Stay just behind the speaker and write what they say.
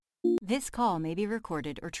This call may be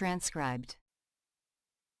recorded or transcribed.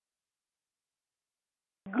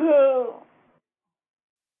 Good,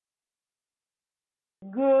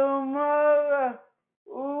 good morning.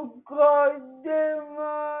 Good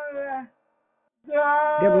morning.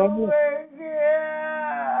 Good morning.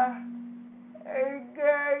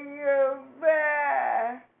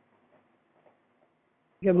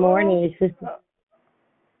 Good morning, sister.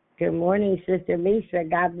 Good morning, Sister Lisa.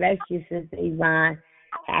 God bless you, Sister Yvonne.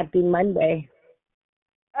 Happy Monday.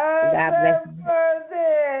 God bless you.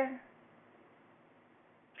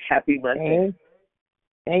 Happy Monday.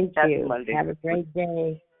 Thank Happy you. Monday. Have a great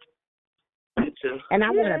day. You too. And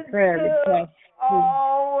I want a prayer request.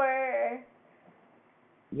 Always.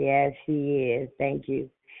 Yes, she is. Thank you.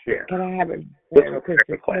 Sure. Can I have a What's prayer your request?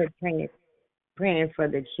 request? Praying for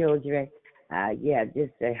the children.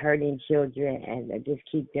 Just the hurting children, and just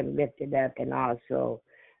keep them lifted up, and also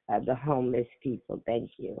the homeless people.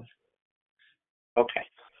 Thank you. Okay.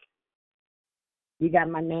 You got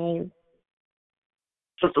my name?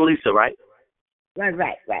 Sister Lisa, right?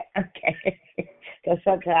 Right. Okay. Because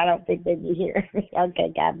sometimes I don't think they be here.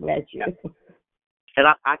 Okay, God bless you. Yeah. And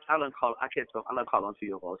I don't call. I can't tell. I'm not calling to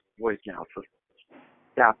your voice now. So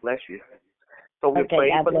God bless you. So we're Okay,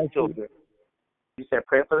 praying God for the bless children. You said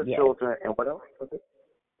pray for the Yes. children, and what else?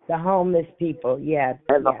 The homeless people, yeah.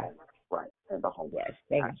 And the Yeah. homeless, right? And the homeless. Yes,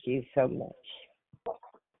 thank you so much.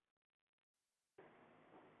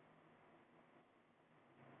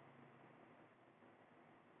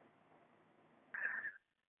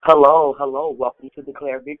 Hello. Welcome to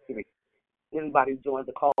Declare Victory. Anybody join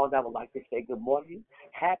the call that would like to say good morning?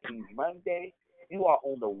 Happy Monday. You are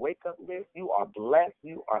on the wake-up list. You are blessed.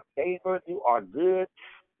 You are favored. You are good.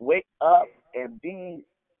 Wake up and be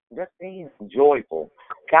joyful.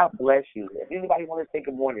 God bless you. If anybody want to say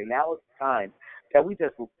good morning, now is the time that we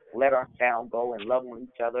just let our sound go and love on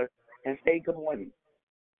each other and say good morning.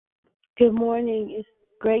 Good morning. It's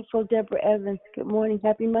Grateful Deborah Evans. Good morning.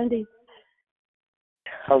 Happy Monday.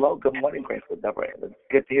 Hello. Good morning, Grateful Deborah Evans.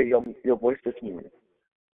 Good to hear your voice this morning.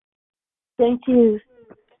 Thank you.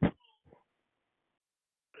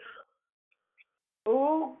 Good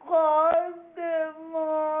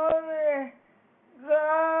morning.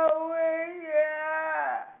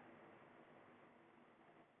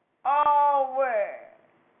 Always.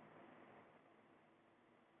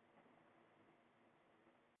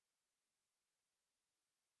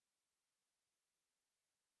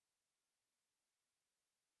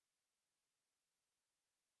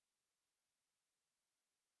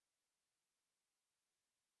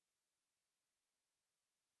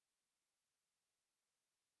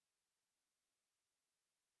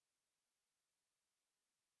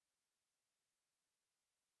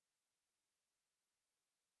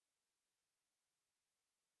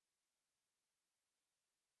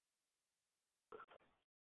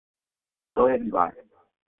 Go ahead, Yvonne.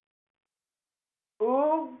 Good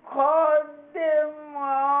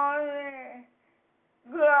morning.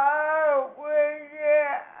 God with you.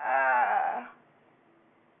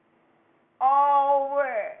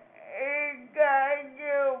 Always. He got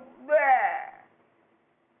you back.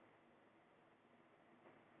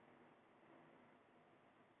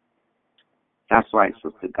 That's right,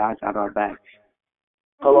 sister. God got our back.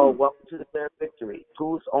 Hello, welcome to Declare Victory.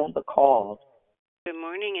 Who's on the call? Good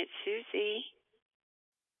morning, it's Susie.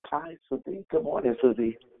 Hi, Susie. Good morning,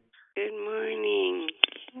 Susie. Good morning.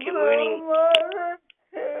 Good morning,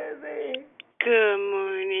 Susie. Good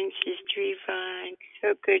morning, Sister Yvonne. So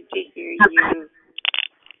good to hear you.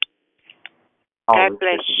 God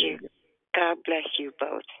bless you. God bless you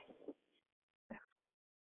both.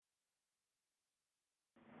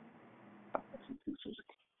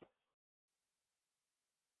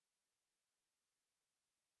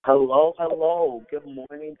 Hello. Good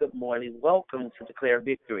morning. Welcome to Declare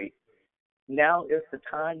Victory. Now is the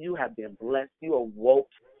time. You have been blessed. You are woke.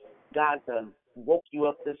 God has woke you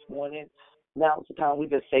up this morning. Now is the time we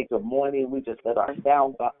just say good morning. We just let our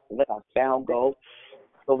sound go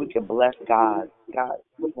so we can bless God. God,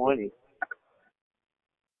 good morning.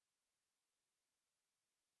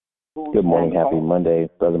 Good morning. Happy Monday,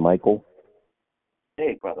 Brother Michael.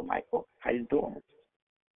 Hey, Brother Michael. How you doing?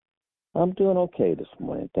 I'm doing okay this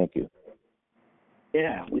morning. Thank you.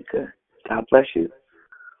 Yeah, we good. God bless you.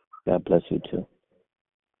 God bless you, too.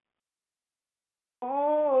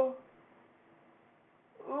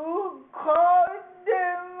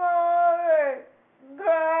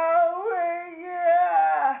 God with you.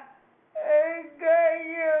 He got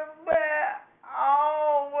you back.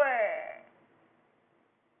 Always.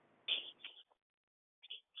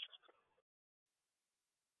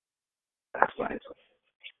 That's right.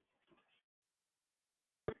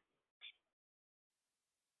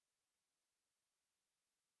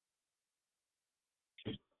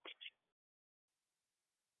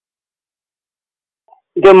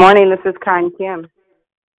 Good morning. This is Karen Kim.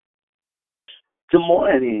 Good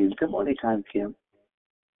morning. Good morning, Con Kim.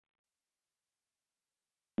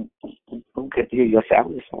 Good to hear your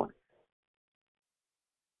sound this morning.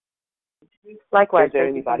 Likewise. Is there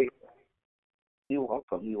Thank you, sir. anybody? You're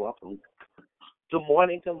welcome. You're welcome. Good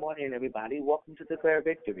morning, everybody. Welcome to Declare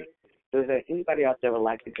Victory. Is there anybody out there would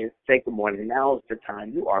like to say good morning? Now is the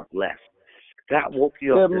time. You are blessed. God woke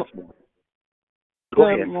you up this morning. Go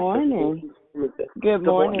Good ahead. morning. Good Good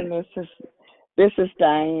morning. morning. This is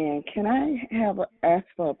Diane. Can I ask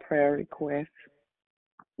for a prayer request?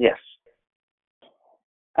 Yes.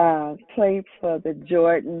 Pray for the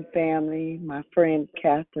Jordan family. My friend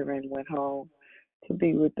Catherine went home to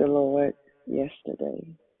be with the Lord yesterday.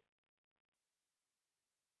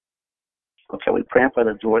 Okay, we're praying for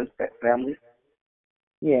the Jordan family.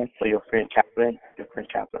 Yes. For your friend Catherine. Your friend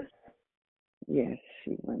Catherine. Yes,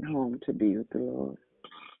 she went home to be with the Lord.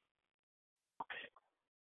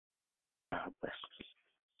 God bless you.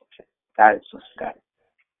 Okay. Got it, sister. Got it.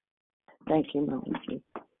 Thank you, Mama.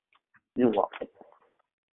 You're welcome.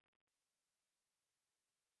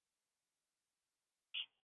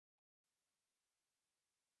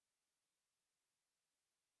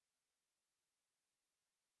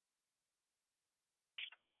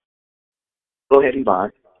 Go ahead,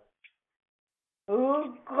 Yvonne.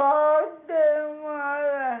 Who called them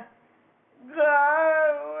mother?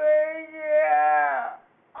 God with you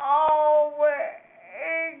always.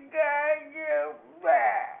 He got you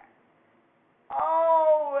back.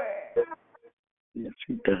 Always. Yes,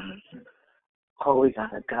 he does. Oh, we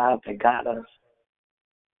got a God that got us.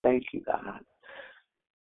 Thank you, God.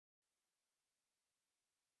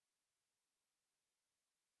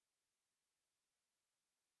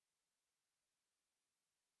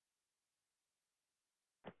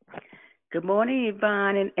 Good morning,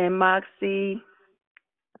 Yvonne and Moxie.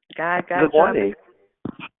 God got Good morning.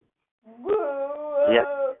 Yes.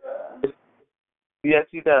 Good. Yes,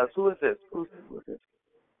 he does. Who is this? Who is this?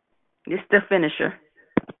 It's the finisher.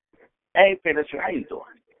 Hey, finisher. How you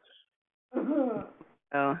doing?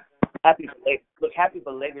 Oh. Happy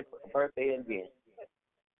belated birthday again.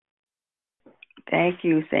 Thank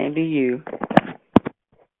you. Same to you.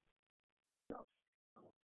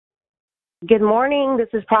 Good morning. This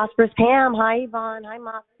is Prosperous Pam. Hi, Yvonne. Hi,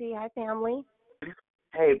 Moxie. Hi, family.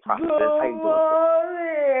 Hey, Prosperous. How you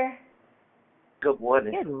doing? Good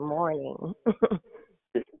morning. Good morning.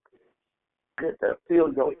 It's good to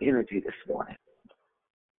feel your energy this morning.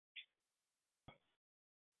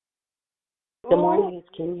 Good morning,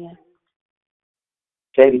 it's Kenya.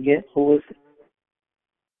 Say it again. Who is it?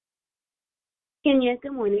 Kenya,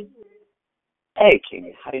 good morning. Hey,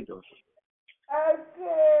 Kenya. How you doing?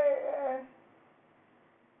 Okay.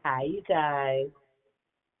 Hi, you guys.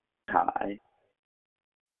 Hi.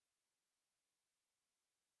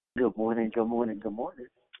 Good morning. Good morning. Good morning.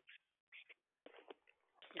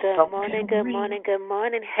 Good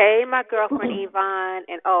morning. Hey, my girlfriend Yvonne,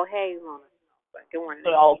 and hey, Mona. Good morning.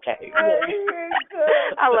 Okay.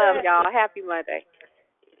 I love y'all. Happy Monday.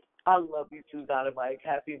 I love you too, Dynamite.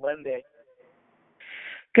 Happy Monday.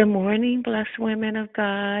 Good morning, blessed women of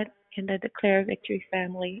God in the Declare Victory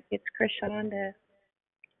family. It's Krishanda.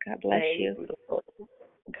 God bless you. Beautiful.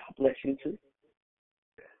 God bless you too.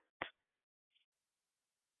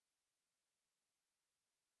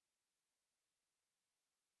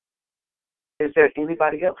 Is there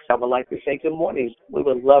anybody else that would like to say good morning? We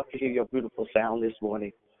would love to hear your beautiful sound this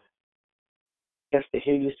morning. Just to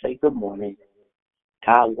hear you say good morning.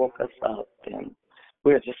 God woke us up, and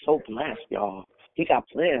we're just so blessed, y'all. He got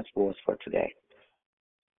plans for us for today.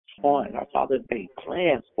 On our Father made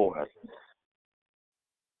plans for us.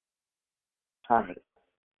 God,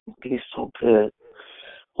 He's so good.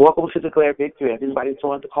 Welcome to Declare Victory. If anybody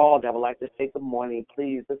joined the call that would like to say good morning,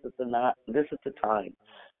 please, this is the time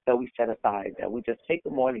that we set aside, that we just take the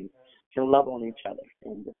morning and love on each other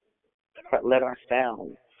and let our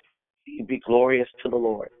sound be glorious to the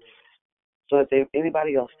Lord. So if there's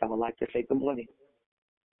anybody else that would like to say good morning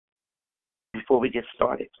before we get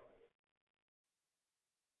started.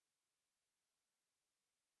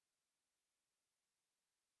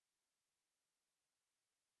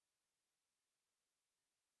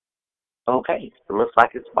 Okay, it looks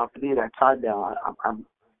like it's about to be that time now. I'm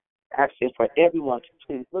asking for everyone to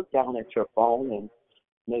please look down at your phone and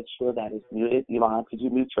make sure that it's muted. Yvonne, could you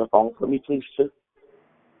mute your phone for me, please, too?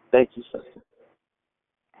 Thank you, sister.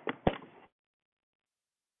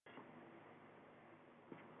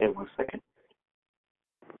 Wait 1 second.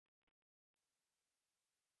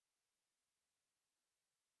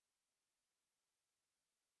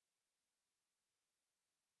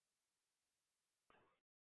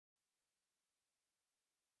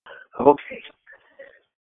 Okay.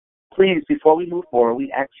 Please, before we move forward, we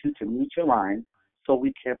ask you to mute your line so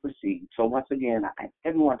we can proceed. So once again, I ask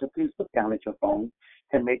everyone to please look down at your phone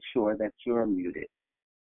and make sure that you're muted.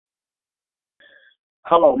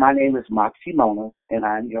 Hello, my name is Moxie Mona, and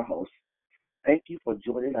I'm your host. Thank you for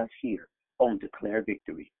joining us here on Declare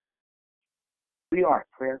Victory. We are a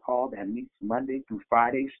prayer call that meets Monday through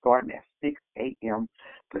Friday starting at 6 a.m.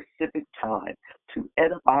 Pacific time to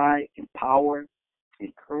edify, empower,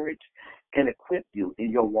 encourage, and equip you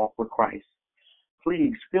in your walk with Christ.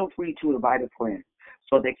 Please feel free to invite a friend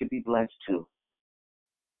so they can be blessed too.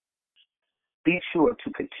 Be sure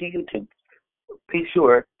to continue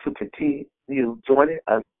joining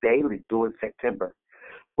us daily during September,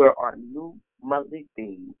 where our new monthly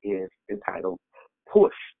theme is entitled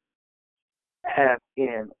Push, as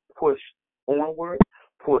in push onward,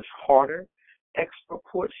 push harder, extra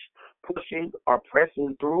push, pushing or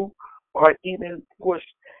pressing through, or even push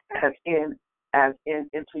as in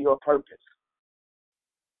into your purpose.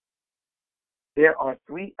 There are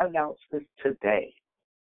 3 announcements today.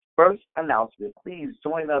 First announcement, please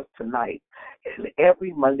join us tonight and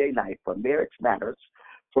every Monday night for Marriage Matters,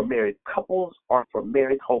 for married couples, or for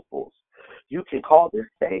married hopefuls. You can call this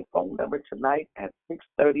same phone number tonight at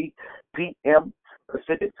 6:30 p.m.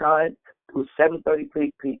 Pacific time through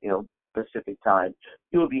 7:30 p.m. Pacific time.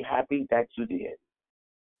 You'll be happy that you did.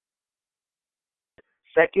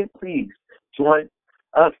 Second, please join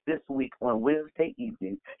us this week on Wednesday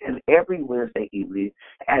evening and every Wednesday evening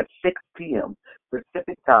at 6 p.m.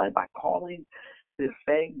 Pacific time by calling this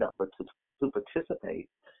same number to participate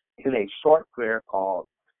in a short prayer call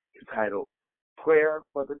entitled Prayer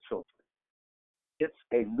for the Children. It's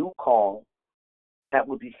a new call that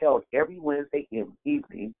will be held every Wednesday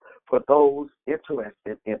evening for those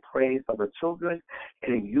interested in praying for the children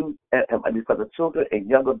and for the children and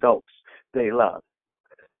young adults they love.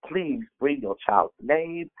 Please bring your child's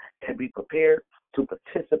name and be prepared to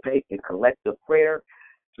participate in collective prayer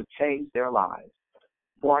to change their lives.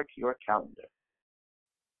 Mark your calendar.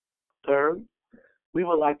 Third, we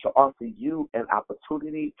would like to offer you an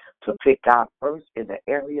opportunity to pick God first in the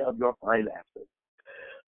area of your finances.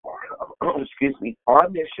 Our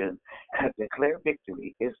mission at Declare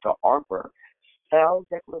Victory is to offer sound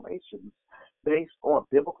declarations based on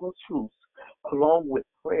biblical truths along with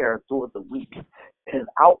prayer during the week and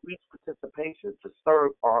outreach participation to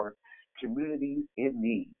serve our communities in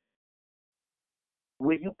need.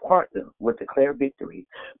 Will you partner with Declare Victory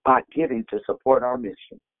by giving to support our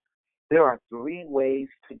mission? There are 3 ways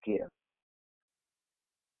to give.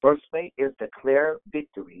 First way is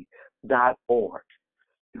declarevictory.org.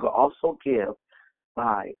 You can also give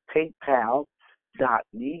by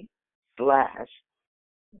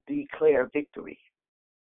paypal.me/declarevictory.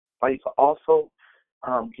 Or you can also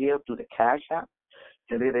give through the Cash App,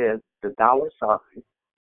 and it is the $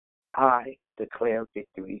 I declare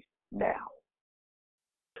victory now.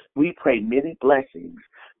 We pray many blessings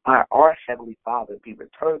by our Heavenly Father be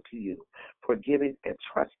returned to you for giving and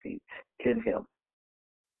trusting in Him.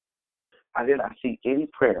 I did not see any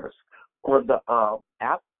prayers on the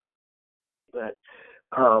app, but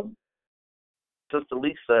Sister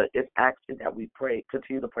Lisa is asking that we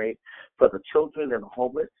continue to pray for the children and the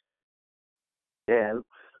homeless. And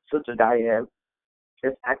Sister Diane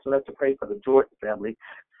is asking us to pray for the Jordan family.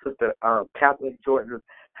 Sister Kathleen Jordan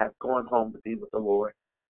has gone home to be with the Lord.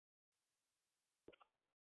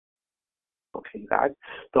 Okay, you guys.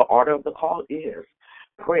 The order of the call is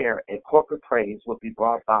prayer and corporate praise will be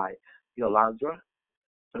brought by Yolandra.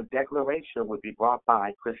 The declaration will be brought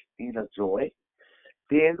by Christina Joy.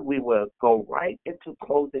 Then we will go right into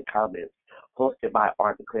closing comments hosted by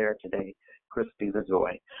our declarer today, Christina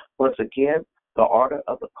Joy. Once again, the order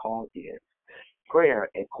of the call is prayer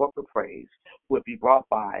and corporate praise will be brought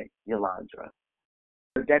by Yolandra.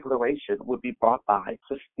 The declaration will be brought by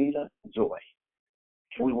Christina Joy.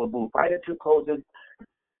 We will move right into closing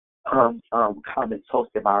comments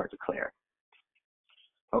hosted by our declarer.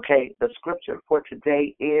 Okay, the scripture for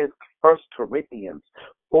today is 1 Corinthians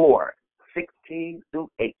 4:16 through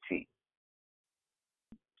 18.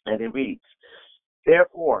 And it reads,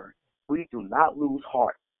 therefore, we do not lose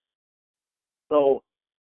heart. So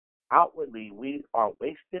outwardly we are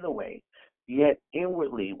wasting away, yet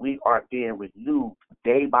inwardly we are being renewed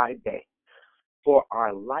day by day. For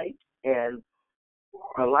our light and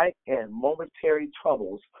momentary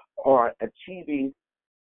troubles are achieving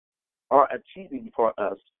for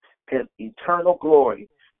us an eternal glory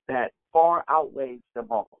that far outweighs them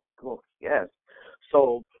all. Yes.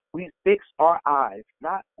 So we fix our eyes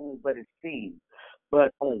not on what is seen,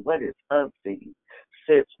 but on what is unseen.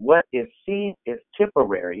 Since what is seen is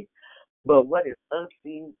temporary, but what is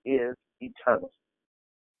unseen is eternal.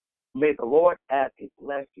 May the Lord add a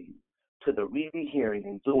blessing to the reading, hearing,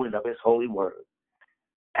 and doing of his holy word.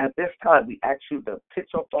 At this time, we ask you to put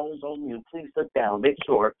your phones on mute. Please sit down. Make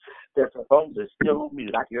sure that your phones are still on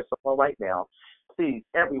mute. I hear someone right now. Please,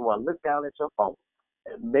 everyone, look down at your phone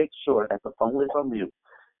and make sure that the phone is on mute.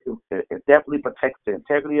 It definitely protects the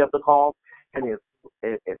integrity of the call, and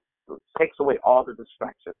it takes away all the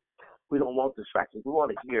distractions. We don't want distractions. We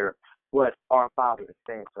want to hear what our Father is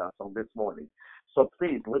saying to us on this morning. So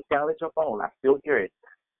please, look down at your phone. I still hear it.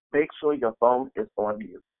 Make sure your phone is on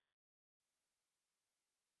mute.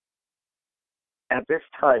 At this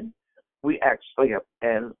time, we actually have,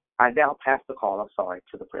 and I now pass the call,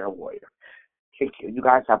 to the prayer warrior. Thank you. You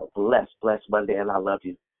guys have a blessed Monday, and I love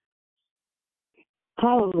you.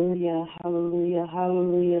 Hallelujah, hallelujah,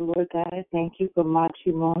 hallelujah, Lord God. I thank you for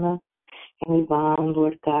Machi, Mona, and Yvonne,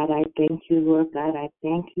 Lord God. I thank you, Lord God. I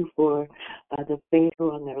thank you for the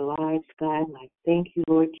favor on their lives, God. And I thank you,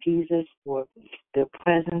 Lord Jesus, for their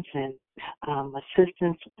presence and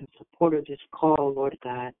assistance and support of this call, Lord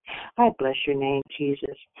God. I bless your name,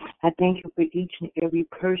 Jesus. I thank you for each and every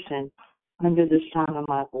person under the sound of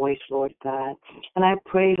my voice, Lord God. And I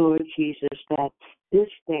pray, Lord Jesus, that this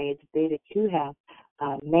day, the day that you have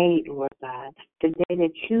made, Lord God, the day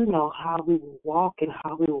that you know how we will walk and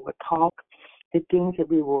how we will talk, the things that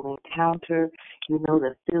we will encounter, you know,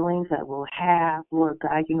 the feelings that we'll have, Lord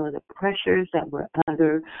God, you know, the pressures that we're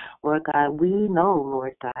under, Lord God. We know,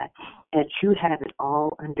 Lord God, that you have it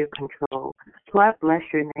all under control. So I bless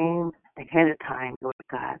your name ahead of time, Lord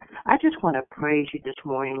God. I just want to praise you this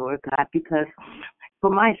morning, Lord God, because for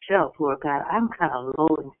myself, Lord God, I'm kind of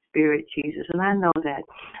low in spirit, Jesus, and I know that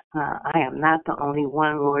I am not the only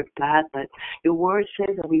one, Lord God, but your word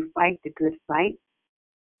says that we fight the good fight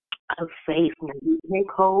of faith, and we take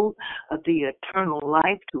hold of the eternal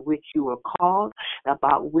life to which you were called,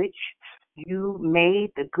 about which you made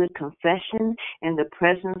the good confession in the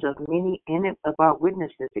presence of many of our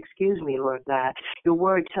witnesses. Lord God. Your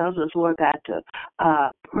word tells us, Lord God, to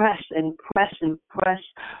press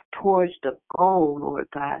towards the goal, Lord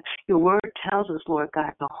God. Your word tells us, Lord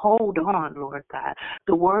God, to hold on, Lord God.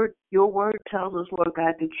 Your word tells us, Lord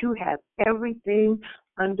God, that you have everything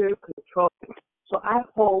under control. So I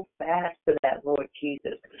hold fast to that, Lord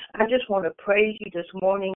Jesus. I just want to praise you this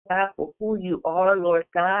morning, God, for who you are, Lord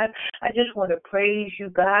God. I just want to praise you,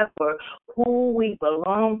 God, for who we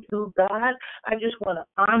belong to, God. I just want to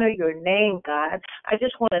honor your name, God. I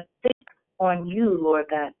just want to think on you, Lord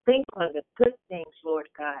God. Think on the good things, Lord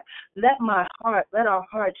God. Let our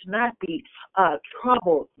hearts not be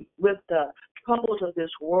troubled with the troubles of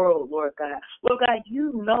this world, Lord God. Lord God,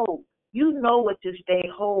 you know what this day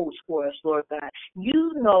holds for us, Lord God.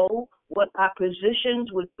 You know what our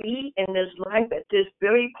positions would be in this life at this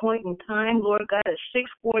very point in time, Lord God, at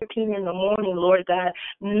 6:14 in the morning, Lord God.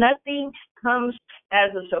 Nothing comes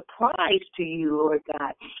as a surprise to you, Lord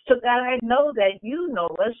God. So, God, I know that you know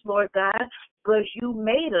us, Lord God, because you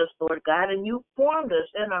made us, Lord God, and you formed us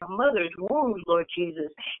in our mother's womb, Lord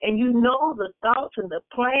Jesus. And you know the thoughts and the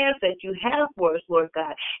plans that you have for us, Lord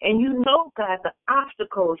God. And you know, God, the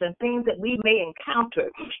obstacles and things that we may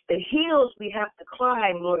encounter, the hills we have to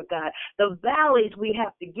climb, Lord God, the valleys we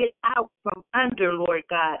have to get out from under, Lord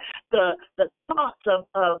God, the thoughts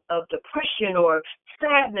of depression or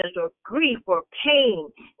sadness or grief or pain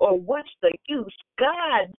or what's the use.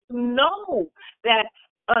 God, you know that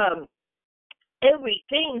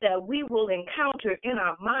everything that we will encounter in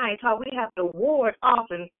our minds, how we have to ward off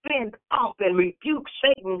and fend off and rebuke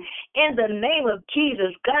Satan in the name of Jesus.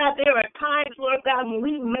 God, there are times, Lord God, when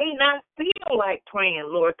we may not feel like praying,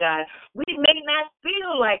 Lord God. We may not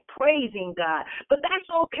feel like praising God, but that's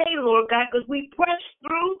okay, Lord God, because we press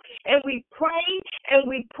through and we pray and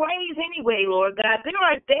we praise anyway, Lord God. There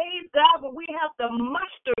are days, God, when we have to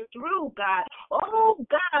muster through, God. Oh,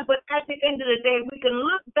 God, but at the end of the day, we can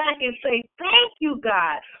look back and say, thank you,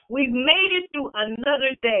 God. We've made it through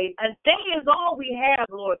another day. A day is all we have,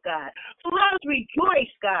 Lord God. So let us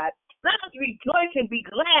rejoice, God. Let us rejoice and be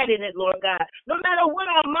glad in it, Lord God. No matter what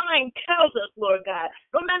our mind tells us, Lord God.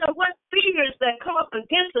 No matter what fears that come up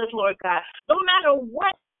against us, Lord God. No matter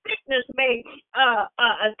what sickness may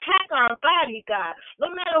attack our body, God. No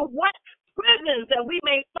matter what prisons that we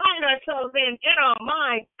may find ourselves in our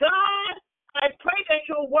mind, God, I pray that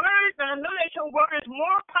your word, and I know that your word is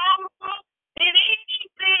more powerful than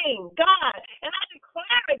anything, God. And I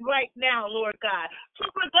declare it right now, Lord God. So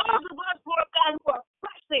for those of us, Lord God, who are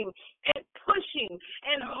pressing and pushing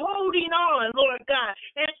and holding on, Lord God,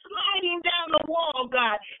 and sliding down the wall,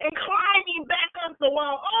 God, and climbing back up the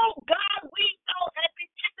wall, oh, God, we know at the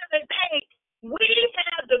end of the day, we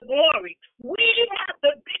have the glory.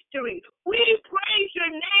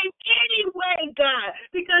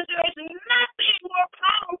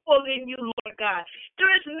 than you, Lord God. There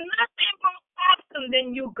is nothing more awesome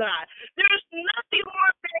than you, God. There is nothing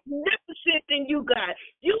more magnificent than you, God.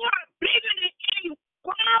 You are bigger than any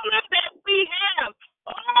problem that we have.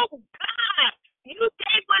 Oh, God, you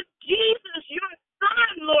gave us Jesus, your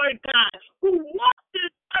Son, Lord God, who walked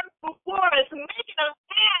this earth before us, making us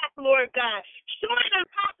path, Lord God, showing us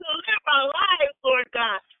how to live our lives, Lord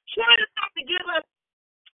God, showing us how to give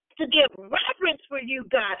reverence for you,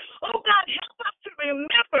 God. Oh, God, help us to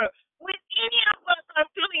remember when any of us are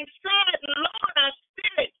feeling sad and low in our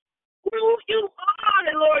spirit, who you are,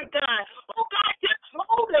 Lord God. Oh, God, just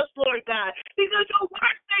hold us, Lord God, because your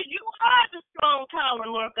word says you are the strong tower,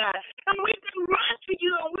 Lord God, and we can run to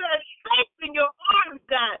you and we are safe in your arms,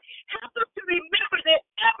 God. Help us to remember that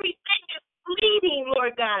everything is fleeting,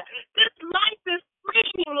 Lord God. This life is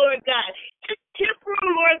fleeting, Lord God. It's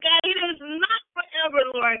temporal, Lord God. It is not forever,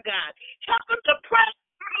 Lord God. Help us to press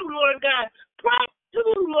through, Lord God. Press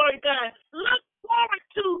through, Lord God. Look forward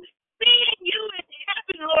to seeing you in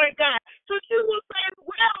heaven, Lord God. So you will say,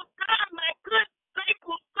 well done, my good,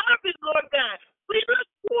 faithful servant, Lord God. We look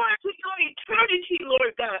forward to your eternity,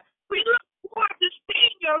 Lord God. We look forward to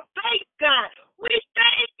seeing your face, God. We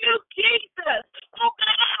thank you, Jesus. Oh,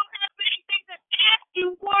 God, I don't have anything to ask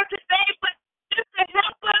you for today, but just to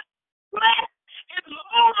help us press and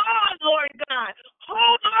hold on, Lord God.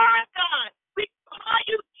 Hold on, God. We call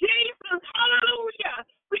you Jesus. Hallelujah.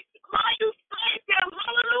 We call you Savior.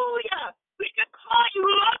 Hallelujah. We can call you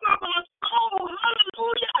lover of our soul.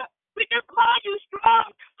 Hallelujah. We can call you strong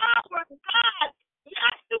power, God.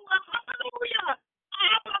 Yeshua. Hallelujah.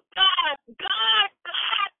 Abba, God. God.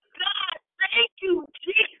 Thank you,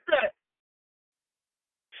 Jesus.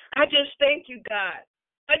 I just thank you, God.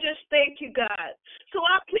 I just thank you, God. So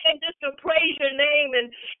I plan just to praise your name and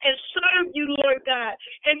serve you, Lord God,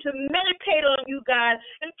 and to meditate on you, God,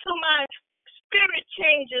 until my spirit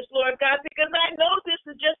changes, Lord God, because I know this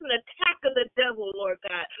is just an attack of the devil, Lord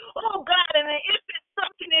God. Oh, God, and if it's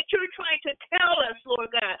something that you're trying to tell us,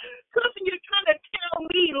 Lord God, something you're trying to tell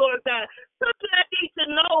me, Lord God, something I need to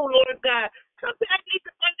know, Lord God, something I need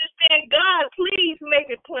to understand, God, please make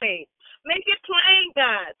it plain. Make it plain,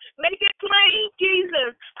 God. Make it plain,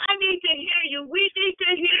 Jesus. I need to hear you. We need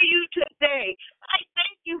to hear you today. I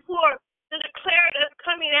thank you for the declare that's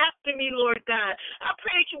coming after me, Lord God. I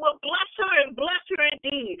pray that you will bless her and bless her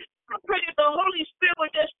indeed. I pray that the Holy Spirit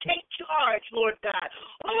will just take charge, Lord God.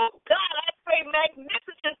 Oh, God, I pray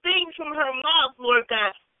magnificent things from her mouth, Lord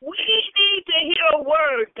God. We need to hear a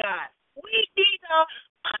word, God. We need to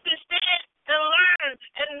understand and learn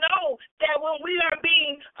and know that when we are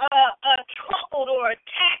being troubled or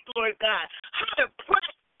attacked, Lord God, how to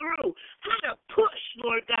press through, how to push,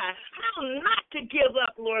 Lord God, how not to give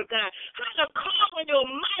up, Lord God, how to call on your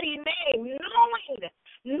mighty name, knowing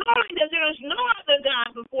that there is no other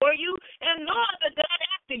God before you and no other God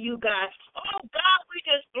after you, God. Oh, God, we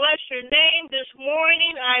just bless your name this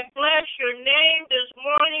morning. I bless your name this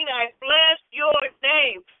morning. I bless your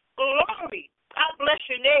name. Glory. I bless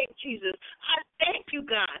your name, Jesus. I thank you,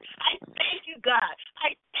 God. I thank you, God.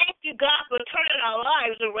 I thank you, God, for turning our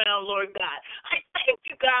lives around, Lord God. I thank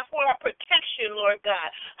you, God, for our protection, Lord God.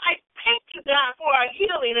 I thank you, God, for our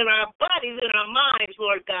healing in our bodies and our minds,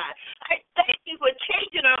 Lord God. I thank you for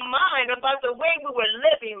changing our mind about the way we were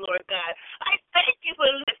living, Lord God. I thank you for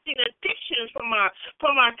lifting addictions from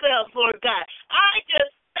ourselves, Lord God. I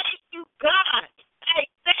just thank you, God. I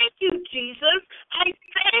thank you, Jesus. I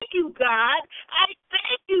thank you, God. I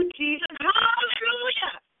thank you, Jesus.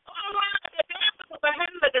 Hallelujah.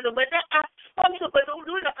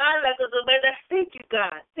 Thank you,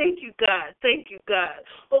 God. Thank you, God. Thank you, God.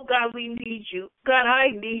 Oh, God, we need you. God,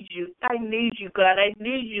 I need you. I need you, God. I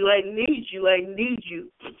need you. I need you. I need you.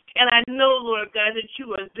 And I know, Lord God, that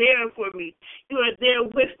you are there for me. You are there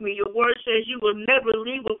with me. Your word says you will never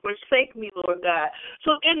leave or forsake me, Lord God.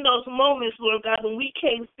 So in those moments, Lord God, when we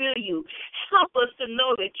can't feel you, help us to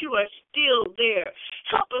know that you are still there.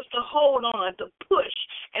 Help us to hold on, to push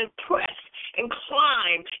and press and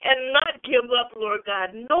climb and not give up, Lord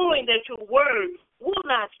God, knowing that your word will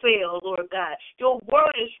not fail, Lord God. Your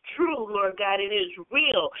word is true, Lord God. It is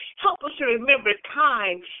real. Help us to remember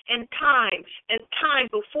time and time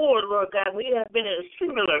before, Lord God. We have been in a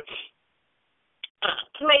similar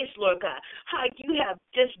place, Lord God. How you have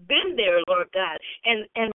just been there, Lord God, and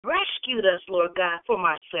rescued us, Lord God, from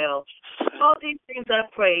ourselves. All these things I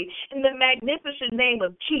pray in the magnificent name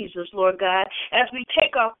of Jesus, Lord God, as we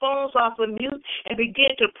take our phones off of mute and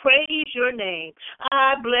begin to praise your name.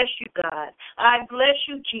 I bless you, God. I bless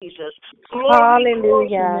you, Jesus. Glory,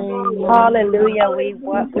 Hallelujah. glory, Hallelujah. We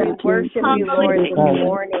worship you, Lord, this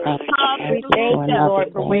morning. We thank you, Lord,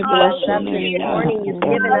 for waking us up this morning. You've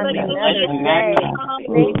given us another day.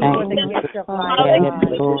 Thank you for the gift of life,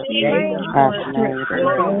 God.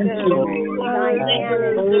 Praying for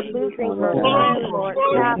Diane and losing her friend, Lord,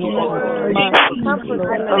 Catherine, Lord. Comfort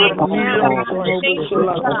them in their family, Lord.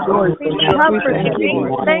 Comfort them,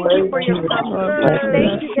 Lord. Thank you for your comfort.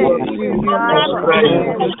 Thank you that you died for our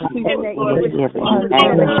sins and that you would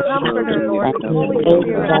send the comforter, Lord, the Holy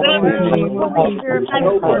Spirit, Lord. Holy Spirit,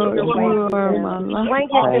 please work your way through them.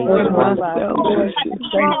 Blanket them with your love.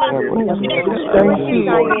 Hallelujah, Lord. Bless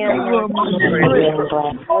Diane, Lord.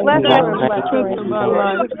 Bless her and bless her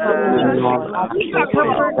indeed.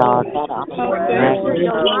 Comfort, Lord. Bless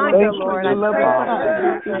Yolanda, Lord. I pray for her.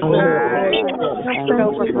 Comfort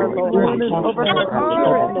over her, Lord. Over her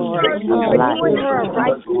spirit, Lord. Renewing her a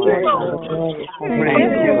right spirit, Lord.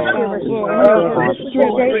 Renewing spirit, Lord. This is the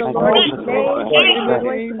day the Lord has made.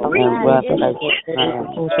 Rejoice and be glad in it.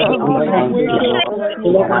 That we focus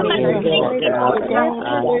more on what's behind us, Lord.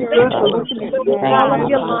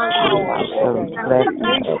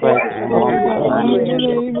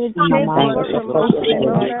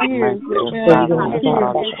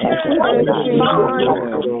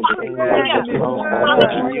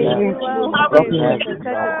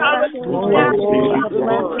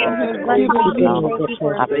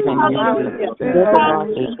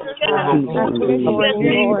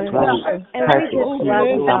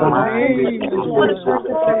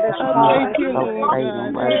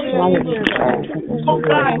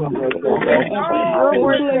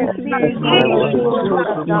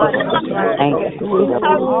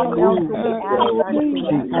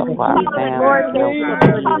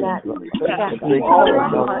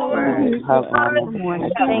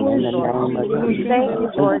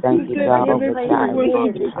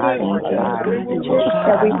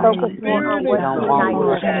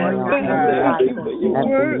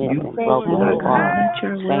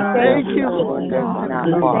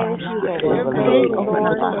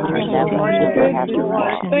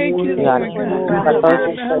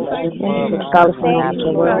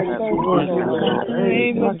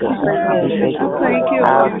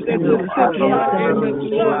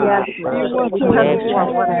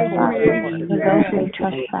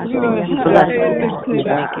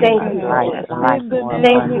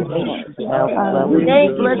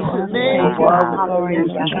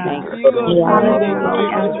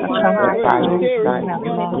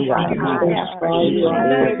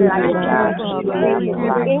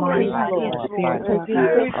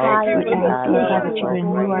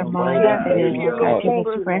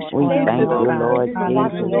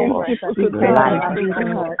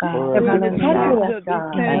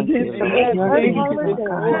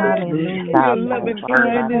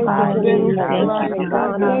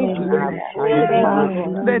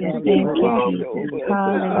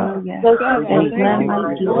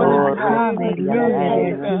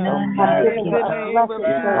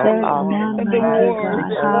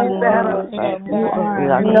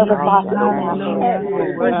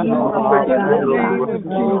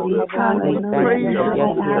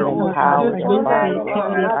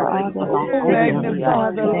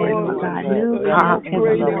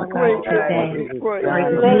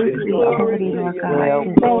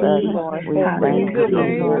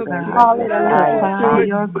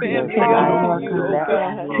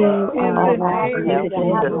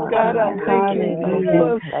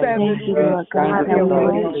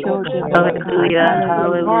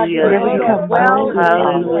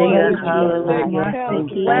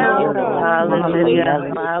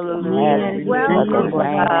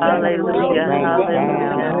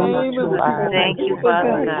 Thank you,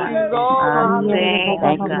 Father God. Thank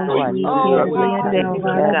you, God.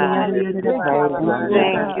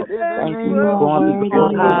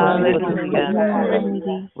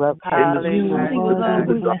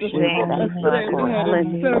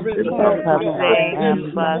 Thank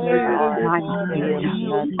you.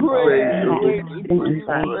 Hallelujah.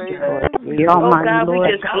 Oh God, we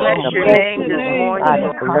just bless your name this morning,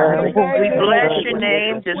 Lord God. We bless your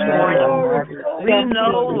name this morning. We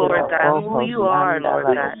know, Lord God, who you are, Lord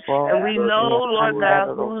God. And we know, Lord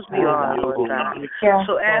God, whose we are, Lord God.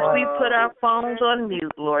 So as we put our phones on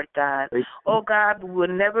mute, Lord God, oh God, we will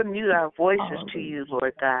never mute our voices to you,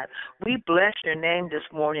 Lord God. We bless your name this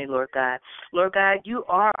morning, Lord God. Lord God, you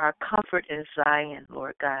are our comfort in Zion,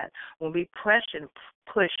 Lord God. When we press and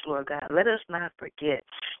push, Lord God, let us not forget.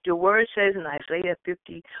 Your word says in Isaiah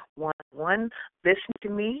 51:1, listen to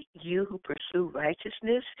me, you who pursue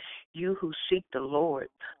righteousness, you who seek the Lord.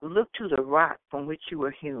 Look to the rock from which you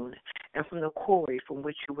were hewn and from the quarry from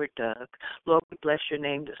which you were dug. Lord, we bless your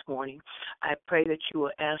name this morning. I pray that you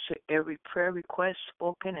will answer every prayer request,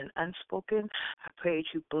 spoken and unspoken. I pray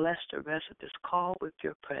that you bless the rest of this call with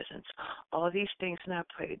your presence. All these things, and I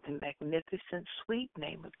pray in the magnificent, sweet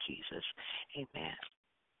name of Jesus. Amen.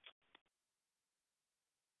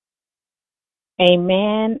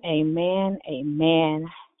 Amen, amen, amen.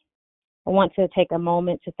 I want to take a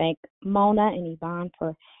moment to thank Mona and Yvonne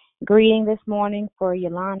for greeting this morning, for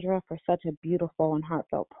Yolandra for such a beautiful and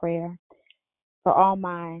heartfelt prayer, for all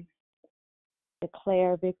my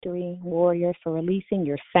Declare Victory warriors for releasing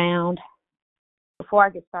your sound. Before I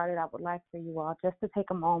get started, I would like for you all just to take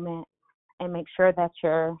a moment and make sure that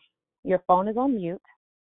your phone is on mute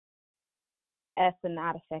as to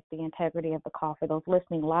not affect the integrity of the call for those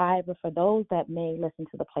listening live or for those that may listen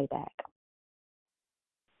to the playback.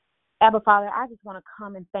 Abba Father, I just want to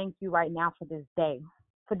come and thank you right now for this day,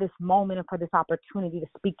 for this moment, and for this opportunity to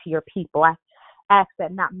speak to your people. I ask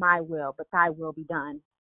that not my will, but thy will be done.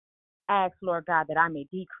 I ask, Lord God, that I may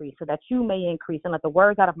decrease so that you may increase, and let the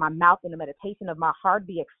words out of my mouth and the meditation of my heart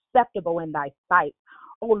be acceptable in thy sight.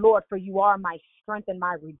 O Lord, for you are my strength and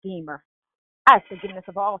my redeemer. I ask forgiveness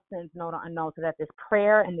of all sins known or unknown, so that this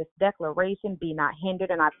prayer and this declaration be not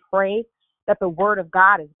hindered. And I pray that the word of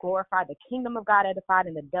God is glorified, the kingdom of God edified,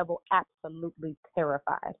 and the devil absolutely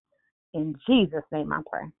terrified. In Jesus' name I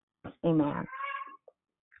pray. Amen.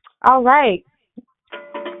 All right.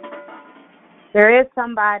 There is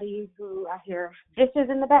somebody who I hear dishes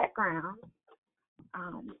in the background.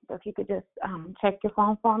 So if you could just check your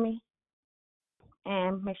phone for me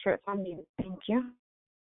and make sure it's on mute. Thank you.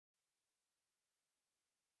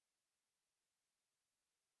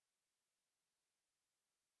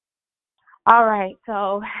 All right,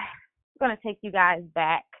 so I'm going to take you guys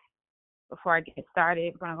back before I get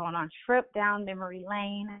started. We're going to go on a trip down memory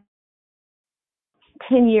lane.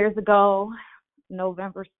 10 years ago,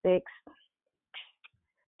 November 6th,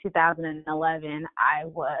 2011, I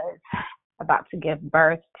was about to give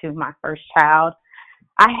birth to my first child.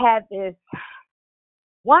 I had this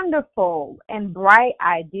wonderful and bright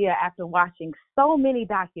idea after watching so many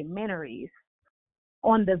documentaries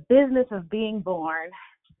on the business of being born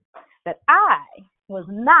that I was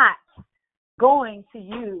not going to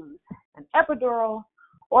use an epidural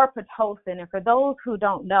or Pitocin. And for those who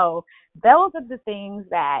don't know, those are the things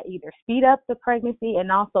that either speed up the pregnancy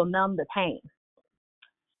and also numb the pain.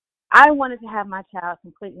 I wanted to have my child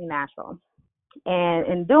completely natural. And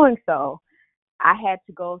in doing so, I had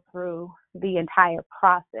to go through the entire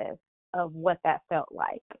process of what that felt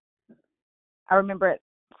like. I remember at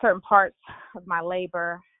certain parts of my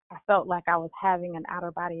labor, I felt like I was having an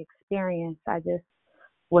outer body experience. I just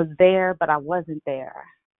was there, but I wasn't there.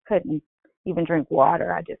 Couldn't even drink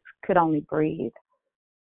water. I just could only breathe.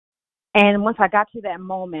 And once I got to that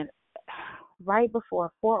moment, right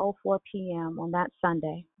before 4:04 p.m. on that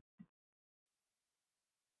Sunday,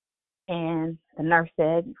 and the nurse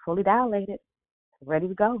said, fully dilated, ready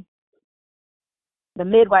to go. The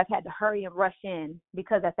midwife had to hurry and rush in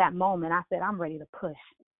because at that moment I said, I'm ready to push.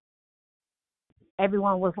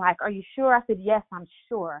 Everyone was like, are you sure? I said, yes, I'm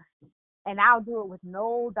sure. And I'll do it with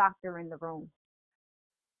no doctor in the room.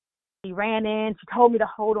 She ran in. She told me to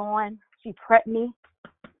hold on. She prepped me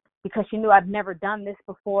because she knew I'd never done this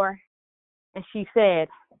before. And she said,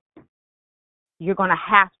 you're going to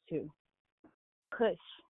have to push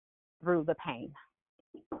through the pain.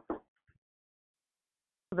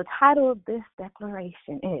 The title of this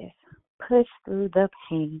declaration is Push Through the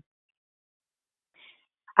Pain.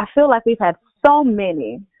 I feel like we've had so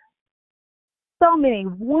many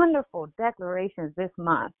wonderful declarations this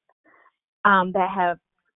month that have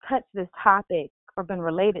touched this topic or been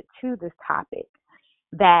related to this topic,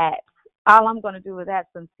 that all I'm going to do is add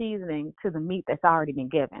some seasoning to the meat that's already been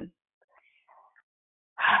given.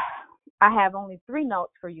 I have only 3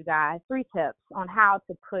 notes for you guys, 3 tips on how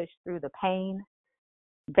to push through the pain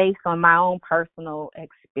based on my own personal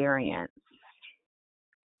experience.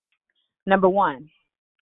 Number 1,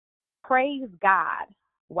 praise God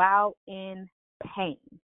while in pain.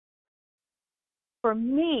 For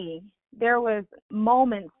me, there was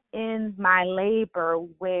moments in my labor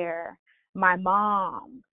where my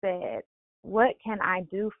mom said, "What can I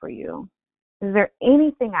do for you? Is there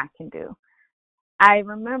anything I can do?" I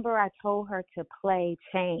remember I told her to play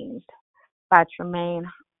Changed by Tremaine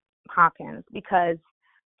Hawkins, because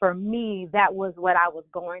for me, that was what I was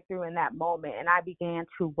going through in that moment, and I began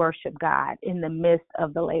to worship God in the midst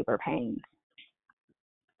of the labor pains.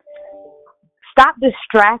 Stop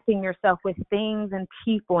distracting yourself with things and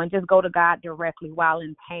people and just go to God directly while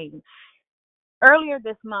in pain. Earlier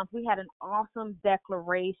this month, we had an awesome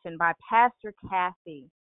declaration by Pastor Kathy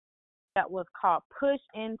that was called Push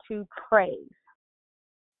Into Praise.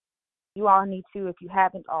 You all need to, if you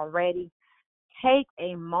haven't already, take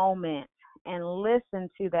a moment and listen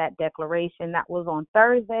to that declaration that was on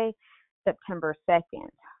Thursday, September 2nd.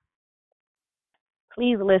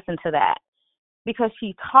 Please listen to that, because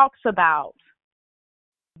she talks about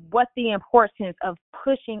what the importance of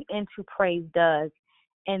pushing into praise does,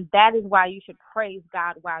 and that is why you should praise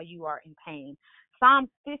God while you are in pain. Psalm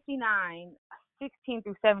 59, 16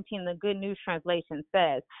 through 17, the Good News Translation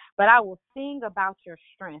says, "But I will sing about your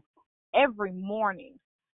strength every morning.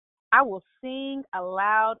 I will sing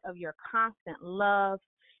aloud of your constant love.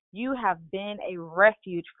 You have been a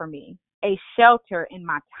refuge for me, a shelter in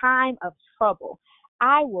my time of trouble.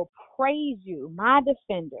 I will praise you, my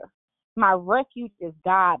defender. My refuge is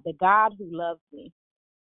God, the God who loves me."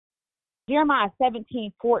 Jeremiah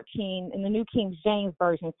 17:14 in the New King James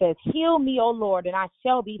Version says, "Heal me, O Lord, and I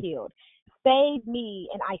shall be healed. Save me,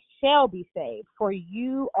 and I shall be saved, for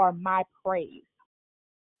you are my praise."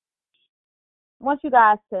 I want you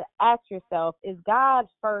guys to ask yourself, is God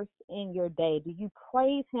first in your day? Do you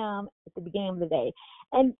praise him at the beginning of the day?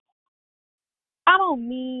 And I don't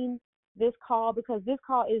mean this call, because this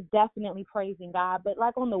call is definitely praising God, but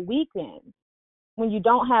like on the weekends, when you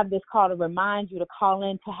don't have this call to remind you to call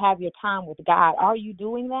in to have your time with God, are you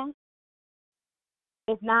doing that?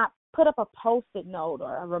 If not, put up a Post-it note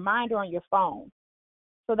or a reminder on your phone,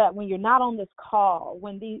 so that when you're not on this call,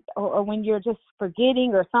 when you're just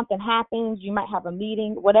forgetting or something happens, you might have a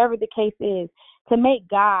meeting, whatever the case is, to make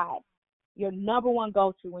God your number one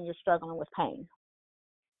go-to when you're struggling with pain.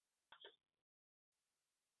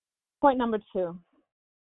 Point number 2.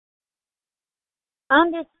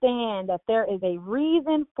 Understand that there is a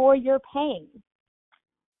reason for your pain.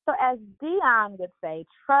 So as Dion would say,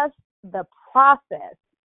 trust the process.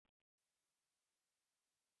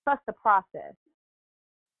 Trust the process.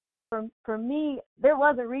 For me, there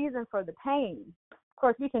was a reason for the pain. Of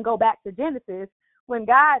course, we can go back to Genesis, when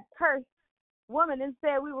God cursed woman and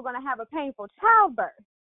said we were going to have a painful childbirth.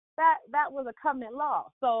 That was a covenant law.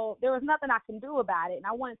 So there was nothing I can do about it, and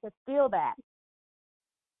I wanted to feel that.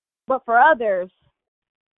 But for others,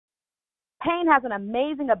 pain has an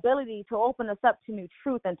amazing ability to open us up to new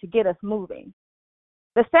truth and to get us moving.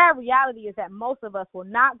 The sad reality is that most of us will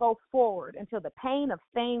not go forward until the pain of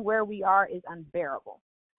staying where we are is unbearable.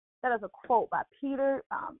 That is a quote by Peter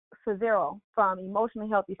Scazzero from Emotionally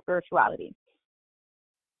Healthy Spirituality.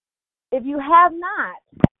 If you have not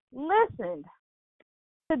listened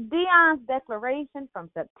to Dion's declaration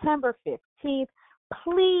from September 15th,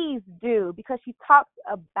 please do, because she talks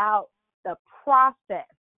about the process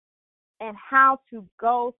and how to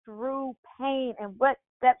go through pain and what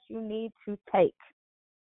steps you need to take.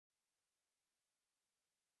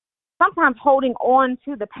 Sometimes holding on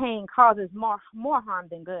to the pain causes more harm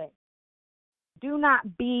than good. Do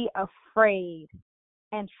not be afraid,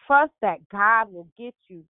 and trust that God will get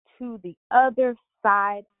you to the other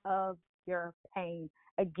side of your pain.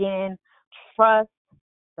 Again, trust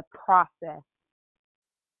the process.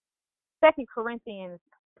 2 Corinthians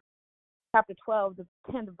chapter 12, the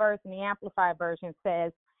 10th verse in the Amplified Version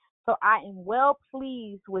says, "So I am well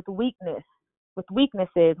pleased with weaknesses,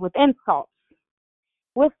 with insults,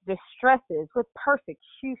 with distresses, with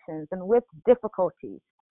persecutions, and with difficulties,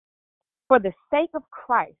 for the sake of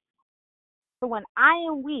Christ. For when I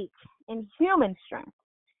am weak in human strength,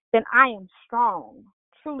 then I am strong,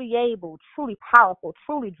 truly able, truly powerful,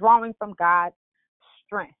 truly drawing from God's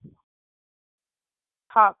strength."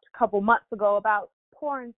 Talked a couple months ago about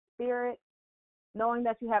poor in spirit, knowing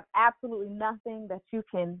that you have absolutely nothing that you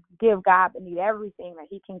can give God, but need everything that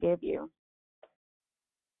he can give you.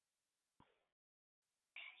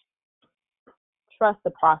 Trust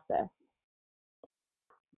the process.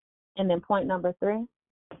 And then point number 3,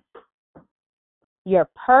 your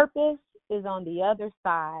purpose is on the other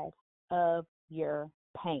side of your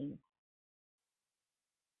pain.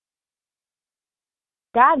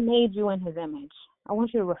 God made you in his image. I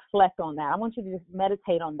want you to reflect on that. I want you to just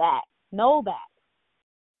meditate on that. Know that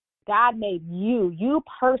God made you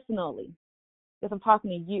personally, Because I'm talking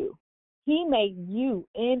to you. He made you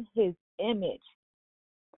in his image.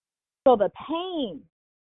 So the pain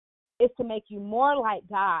is to make you more like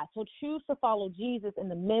God. So choose to follow Jesus in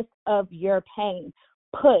the midst of your pain.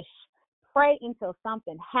 Push. Pray until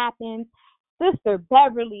something happens. Sister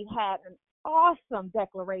Beverly had an awesome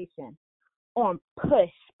declaration on push.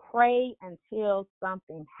 Pray until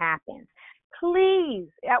something happens. Please,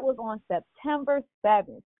 that was on September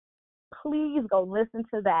 7th. Please go listen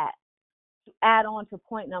to that. Add on to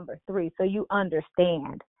point number 3 so you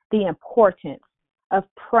understand the importance of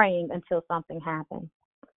praying until something happens.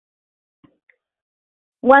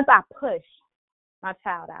 Once I pushed my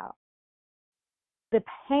child out, the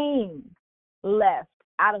pain left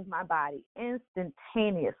out of my body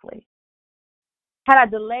instantaneously. Had I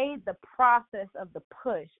delayed the process of the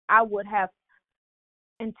push, I would have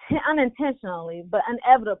unintentionally but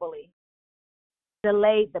inevitably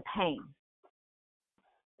delayed the pain.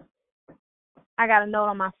 I got a note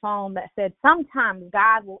on my phone that said, sometimes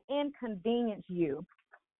God will inconvenience you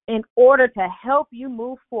in order to help you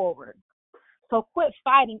move forward. So quit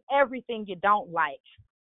fighting everything you don't like.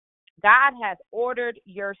 God has ordered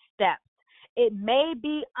your steps. It may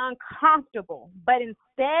be uncomfortable, but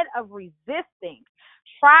instead of resisting,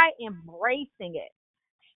 try embracing it.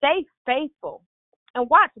 Stay faithful and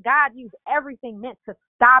watch God use everything meant to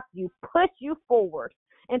stop you, push you forward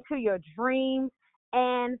into your dreams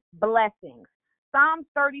and blessings. Psalm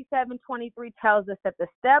 37:23 tells us that the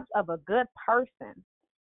steps of a good person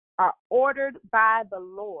are ordered by the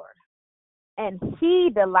Lord, and he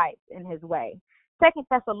delights in his way. 2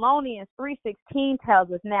 Thessalonians 3:16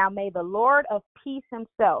 tells us, now may the Lord of peace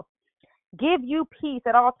himself give you peace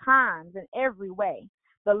at all times in every way.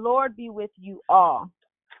 The Lord be with you all.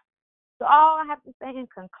 So all I have to say in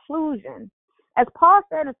conclusion, as Paul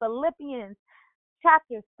said in Philippians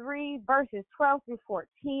chapter 3, verses 12 through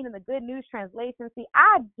 14 in the Good News Translation, see,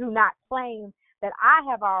 I do not claim that I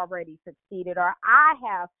have already succeeded or I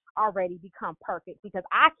have already become perfect, because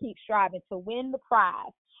I keep striving to win the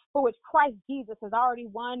prize for which Christ Jesus has already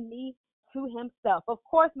won me to himself. Of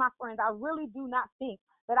course, my friends, I really do not think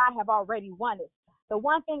that I have already won it. The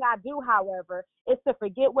one thing I do, however, is to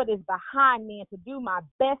forget what is behind me and to do my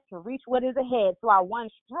best to reach what is ahead. So I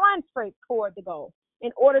run straight toward the goal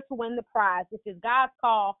in order to win the prize, which is God's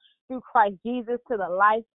call through Christ Jesus to the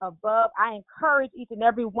life above. I encourage each and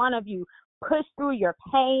every one of you, push through your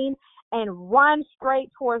pain and run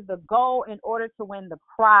straight towards the goal in order to win the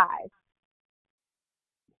prize.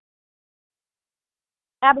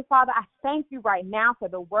 Abba, Father, I thank you right now for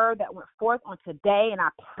the word that went forth on today, and I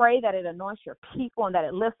pray that it anoints your people and that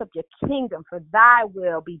it lifts up your kingdom, for thy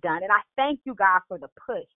will be done. And I thank you, God, for the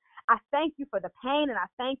push. I thank you for the pain, and I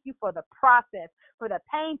thank you for the process, for the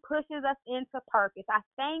pain pushes us into purpose. I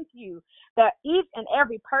thank you that each and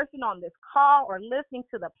every person on this call or listening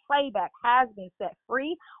to the playback has been set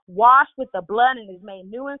free, washed with the blood, and is made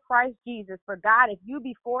new in Christ Jesus. For God, if you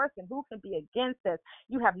be for us, and who can be against us?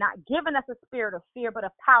 You have not given us a spirit of fear, but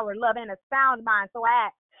of power, love, and a sound mind. So I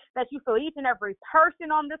ask that you fill each and every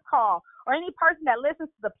person on this call or any person that listens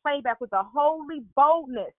to the playback with a holy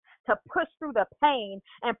boldness to push through the pain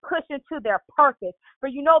and push into their purpose. For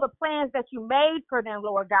you know the plans that you made for them,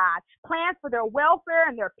 Lord God, plans for their welfare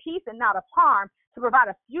and their peace and not of harm, to provide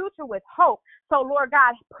a future with hope. So, Lord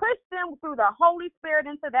God, push them through the Holy Spirit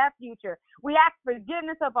into that future. We ask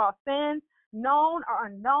forgiveness of all sins, known or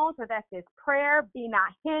unknown, so that this prayer be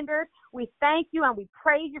not hindered. We thank you and we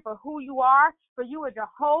praise you for who you are, for you are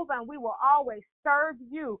Jehovah, and we will always serve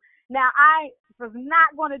you. Now, I was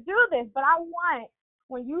not going to do this, but I want,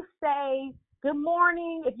 when you say good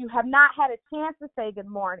morning, if you have not had a chance to say good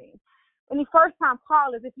morning, any first-time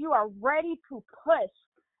callers, if you are ready to push,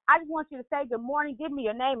 I just want you to say good morning, give me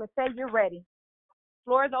your name, and say you're ready.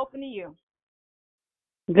 Floor is open to you.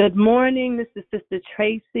 Good morning. This is Sister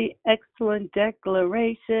Tracy. Excellent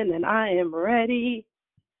declaration, and I am ready.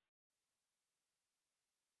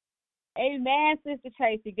 Amen, Sister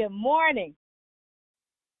Tracy. Good morning.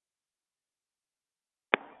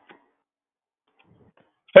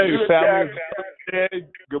 Hey, family.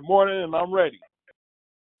 Good morning, and I'm ready.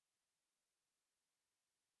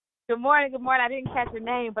 Good morning. Good morning. I didn't catch your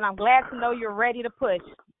name, but I'm glad to know you're ready to push.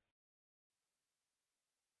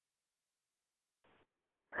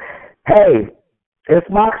 Hey, it's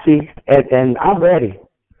Moxie, and I'm ready.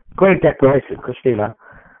 Great declaration, Christina.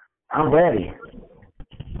 I'm ready.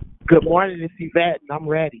 Good morning, it's Yvette, and I'm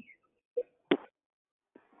ready.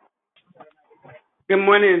 Good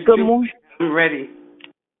morning, it's Jubilant. I'm ready.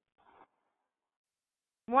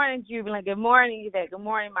 Good morning, Jubilant. Good morning, Yvette. Good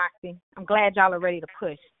morning, Moxie. I'm glad y'all are ready to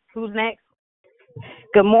push. Who's next?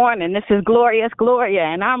 Good morning. This is Gloria,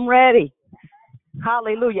 and I'm ready.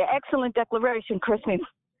 Hallelujah. Excellent declaration, Christine.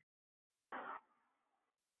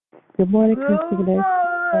 Good morning, Christine.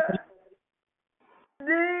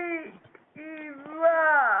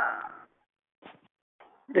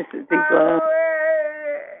 This is Yvonne.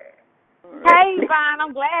 Hey, Yvonne,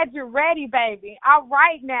 I'm glad you're ready, baby. All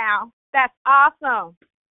right now. That's awesome.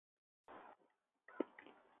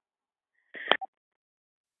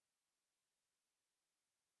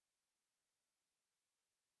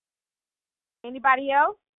 Anybody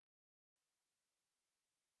else?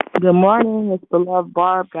 Good morning. It's beloved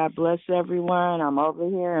Barb. God bless everyone. I'm over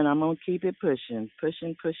here and I'm going to keep it pushing.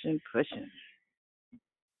 Pushing.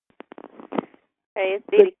 Hey, it's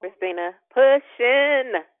Dee Dee, Christina.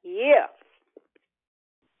 Pushing. Yeah.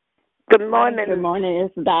 Good morning. Good morning.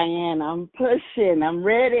 It's Diane. I'm pushing. I'm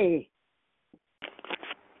ready.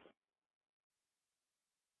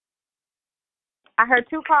 I heard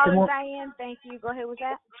two callers, Diane. Thank you. Go ahead with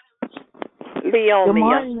that. Good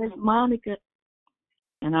morning. It's Monica.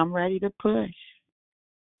 And I'm ready to push.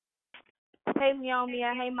 Hey,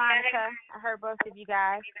 Leomia. Hey, Monica. I heard both of you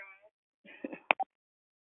guys.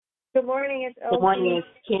 Good morning. It's Elsie. Good morning. It's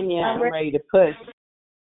Kenya. I'm ready to push.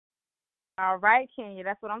 All right, Kenya.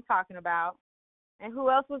 That's what I'm talking about. And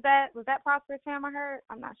who else was that? Was that Prosperous Tam I heard?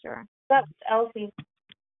 I'm not sure. That's Elsie.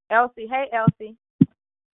 Elsie. Hey, Elsie.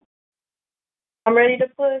 I'm ready to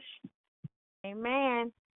push.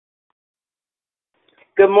 Amen.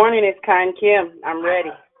 Good morning, it's Kind Kim. I'm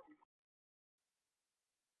ready.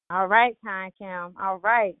 All right, Kind Kim. All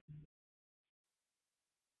right.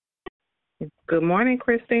 Good morning,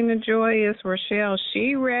 Christina Joy. It's Rochelle.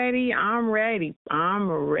 She ready? I'm ready.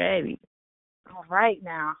 I'm ready. All right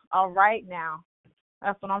now. All right now.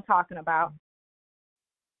 That's what I'm talking about.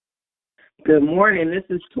 Good morning. This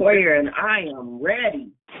is Toya, and I am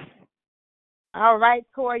ready. All right,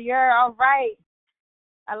 Toya. All right.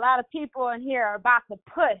 A lot of people in here are about to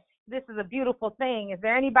push. This is a beautiful thing. Is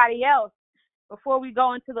there anybody else before we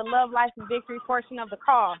go into the love, life, and victory portion of the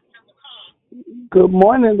call? Good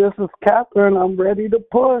morning. This is Catherine. I'm ready to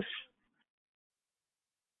push.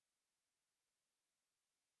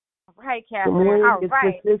 All right, Catherine. Good morning. All it's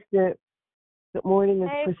right. Persistent. Good morning.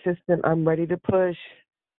 It's Hey. Persistent. I'm ready to push.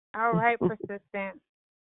 All right, Persistent.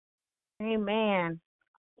 Amen.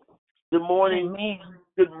 Good morning. Amen.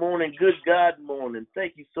 Good morning. Good God morning.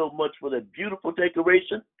 Thank you so much for that beautiful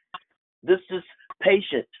declaration. This is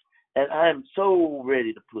Patient, and I am so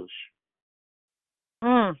ready to push.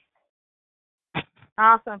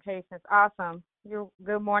 Awesome, Patience. Awesome.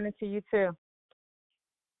 Good morning to you, too.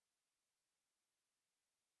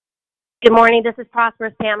 Good morning. This is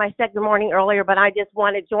Prosperous Pam. I said good morning earlier, but I just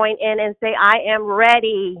want to join in and say I am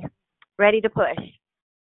ready to push.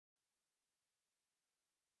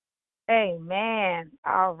 Amen.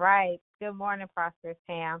 All right. Good morning, Prosperous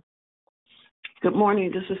Pam. Good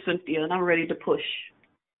morning. This is Cynthia, and I'm ready to push.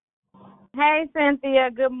 Hey, Cynthia.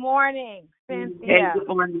 Good morning, Cynthia. Hey, good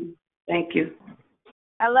morning. Thank you.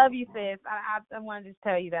 I love you, sis. I wanted to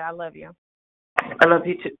tell you that I love you. I love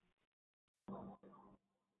you too.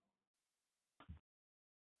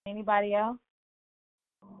 Anybody else?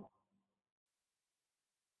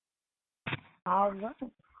 All right.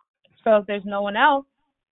 So if there's no one else,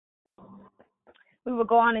 we will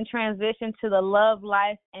go on and transition to the love,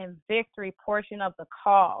 life, and victory portion of the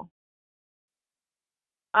call.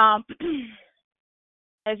 As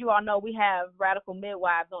you all know, we have radical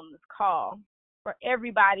midwives on this call. For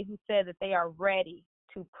everybody who said that they are ready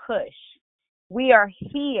to push, we are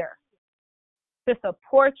here to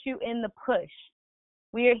support you in the push.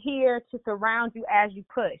 We are here to surround you as you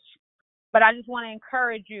push. But I just want to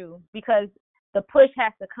encourage you because the push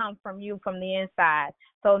has to come from you from the inside.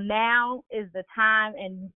 So now is the time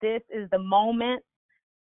and this is the moment.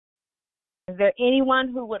 Is there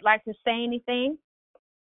anyone who would like to say anything?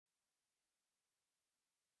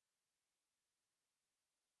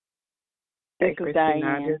 Hey, Christina, Diane.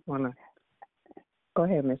 I just want to go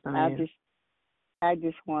ahead, Miss Diane. I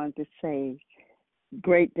just wanted to say,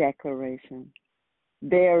 great declaration.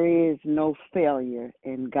 There is no failure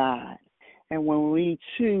in God. And when we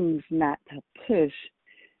choose not to push,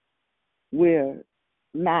 we're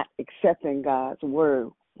not accepting God's word,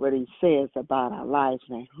 what he says about our lives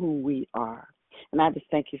and who we are. And I just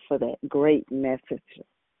thank you for that great message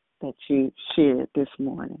that you shared this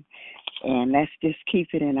morning. And let's just keep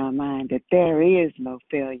it in our mind that there is no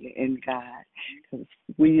failure in God, because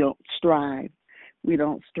we don't strive. We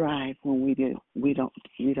don't strive when we do. We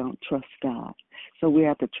don't trust God. So we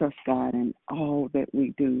have to trust God in all that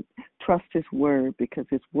we do. Trust his word, because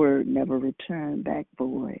his word never returned back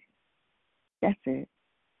void. That's it.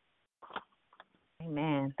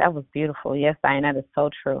 Amen. That was beautiful. Yes, Diane, that is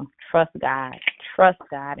so true. Trust God. trust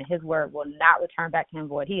God, and his word will not return back to him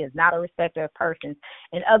void. He is not a respecter of persons.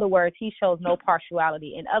 In other words, he shows no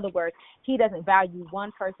partiality. In other words, he doesn't value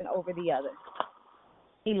one person over the other.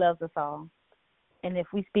 He loves us all. And if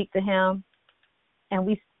we speak to him and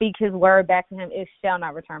we speak his word back to him, it shall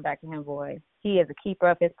not return back to him void. He is a keeper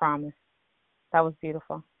of his promise. That was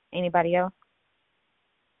beautiful. Anybody else?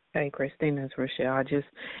 Hey, Christina, it's Rochelle. I just,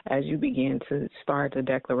 as you begin to start the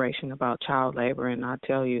declaration about child labor, and I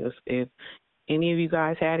tell you, if any of you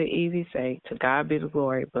guys had it easy, say, to God be the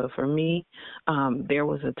glory. But for me, there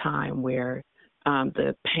was a time where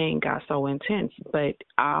the pain got so intense. But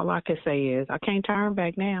all I can say is I can't turn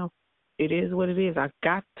back now. It is what it is. I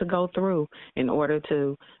got to go through in order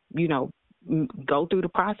to, go through the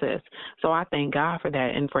process. So I thank God for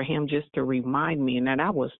that, and for him just to remind me. And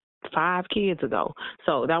that was 5 kids ago.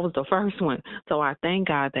 So that was the first one. So I thank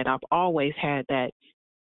God that I've always had that.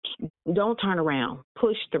 Don't turn around,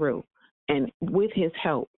 push through, and with his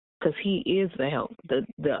help, because he is the help,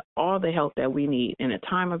 all the help that we need in a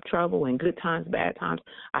time of trouble, in good times, bad times.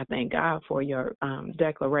 I thank God for your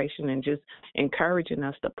declaration and just encouraging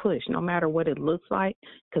us to push, no matter what it looks like,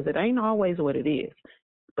 because it ain't always what it is.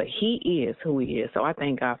 But he is who he is. So I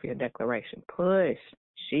thank God for your declaration. Push.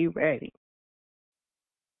 She ready.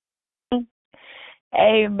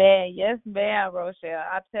 Amen. Yes, ma'am, Rochelle.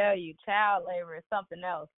 I tell you, child labor is something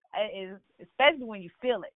else. It is, especially when you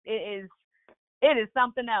feel it. It is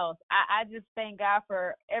something else. I just thank God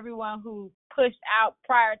for everyone who pushed out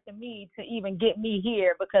prior to me to even get me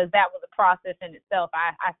here, because that was a process in itself.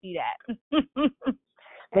 I see that.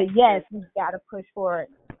 But yes, we've got to push forward.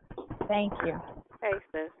 Thank you. Hey,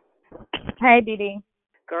 sis. Hey, Dee.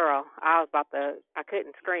 Girl, I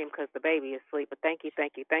couldn't scream because the baby is asleep, but thank you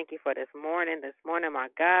for this morning, my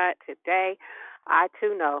God, today. I,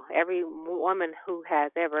 too, know every woman who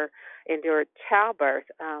has ever endured childbirth,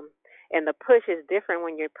 and the push is different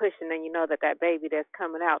when you're pushing, and you know that baby that's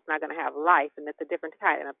coming out is not going to have life, and it's a different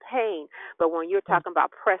kind of pain. But when you're talking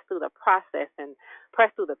about press through the process and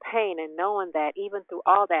press through the pain, and knowing that even through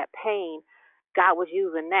all that pain, God was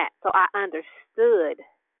using that. So I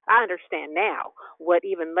understand now what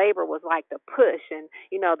even labor was like, to push. And,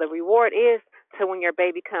 the reward is to when your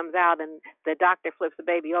baby comes out and the doctor flips the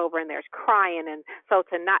baby over and there's crying. And so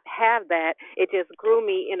to not have that, it just grew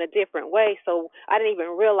me in a different way. So I didn't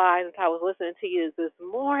even realize until I was listening to you this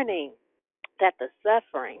morning that the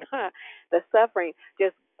suffering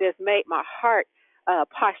just made my heart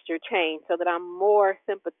posture change, so that I'm more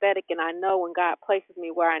sympathetic. And I know when God places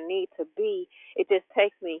me where I need to be, it just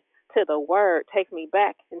takes me to the word, takes me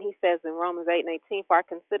back. And he says in Romans 8:18, for I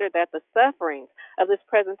consider that the sufferings of this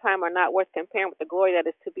present time are not worth comparing with the glory that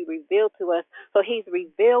is to be revealed to us. So he's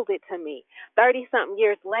revealed it to me. 30-something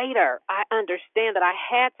years later, I understand that I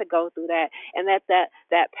had to go through that, and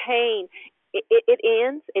that pain, it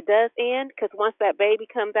ends. It does end, because once that baby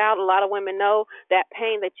comes out, a lot of women know that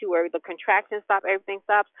pain that the contractions stop, everything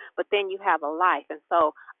stops, but then you have a life. And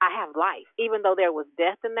so I have life. Even though there was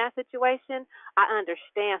death in that situation, I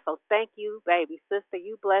understand. So thank you, baby sister.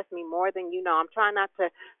 You bless me more than you know. I'm trying not to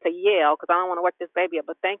yell, because I don't want to work this baby up,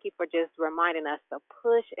 but thank you for just reminding us to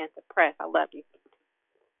push and to press. I love you.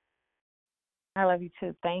 I love you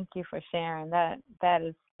too. Thank you for sharing. That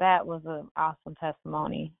was an awesome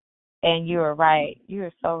testimony. And you are right. You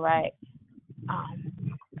are so right.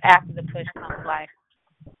 After the push comes life.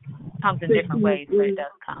 Comes in different ways, but it does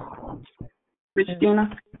come. Christina?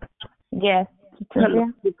 Yes.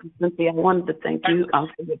 Cynthia, I wanted to thank you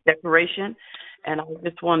for the declaration. And I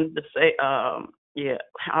just wanted to say,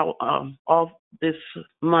 how all this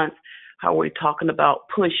month, how we're talking about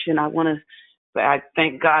push. And I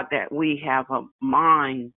thank God that we have a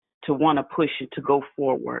mind to want to push it, to go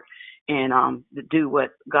forward, and to do what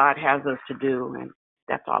God has us to do. And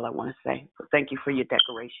that's all I want to say. So thank you for your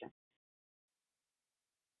declaration.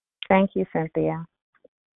 Thank you, Cynthia.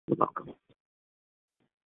 You're welcome.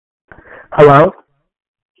 Hello?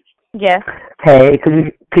 Yes. Hey,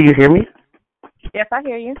 can you hear me? Yes, I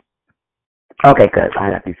hear you. Okay, good. I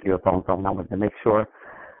have these earphones on. I wanted to make sure.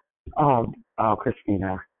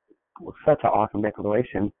 Christina, it was such an awesome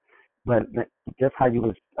declaration. But just how you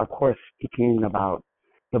was, of course, speaking about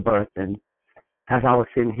the birth, and as I was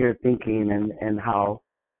sitting here thinking and how,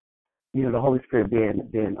 the Holy Spirit been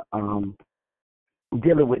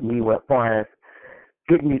dealing with me as far as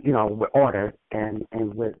getting me, with order and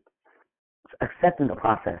with accepting the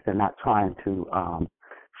process and not trying to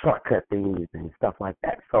shortcut things and stuff like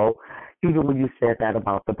that. So even when you said that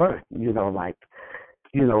about the birth,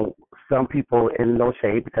 some people, in no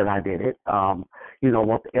shade because I did it,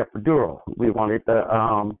 want the epidural. We wanted the,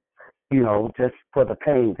 just for the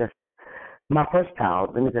pain, just, my first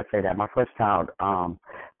child, let me just say that, my first child, I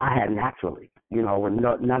had naturally, with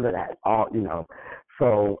none of that,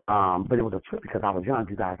 So, but it was a trip because I was young,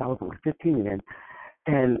 you guys. I was only 15 then.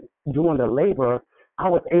 And during the labor, I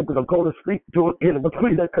was able to go to sleep in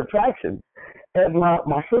between the contractions. And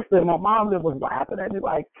my sister and my mom was laughing at me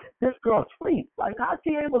like, this girl sleep. Like, how's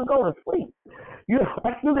she able to go to sleep?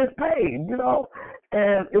 Through this pain,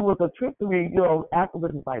 And it was a trip to me,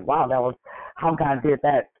 afterwards it's like, wow, that was how God did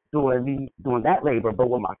that during that labor. But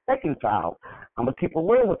with my second child, I'm going to keep it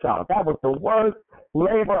real with y'all. That was the worst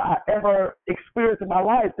labor I ever experienced in my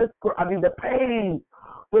life. The pain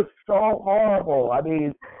was so horrible.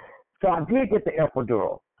 So I did get the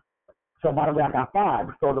epidural. So by the way, I got 5.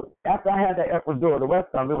 So after I had the epidural, the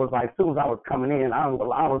rest of it was like, as soon as I was coming in, I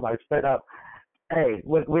was like straight up, hey,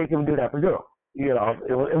 we can do that epidural. It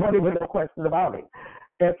wasn't even no question about it.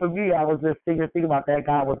 And for me, I was just thinking about that.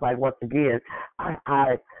 God was like, once again,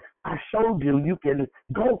 I showed you can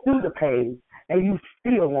go through the pain and you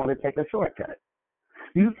still want to take a shortcut.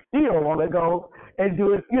 You still want to go and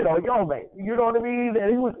do it, your way. You know what I mean?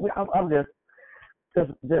 And I'm just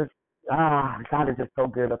God is just so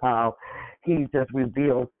good of how He just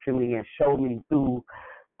reveals to me and showed me through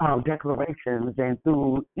declarations and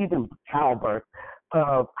through even childbirth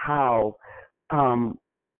of how I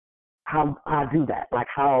do that, like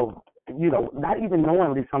how not even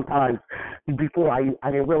knowingly sometimes before I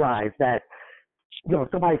didn't realize that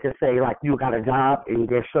somebody could say like you got a job and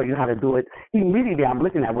they show you how to do it. Immediately I'm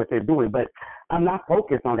looking at what they're doing, but I'm not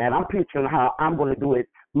focused on that. I'm picturing how I'm going to do it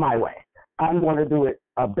my way. I'm going to do it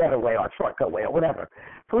a better way or a shortcut way or whatever.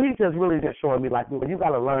 So He's just really just showing me like, you got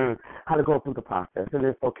to learn how to go through the process, and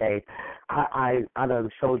it's okay. I done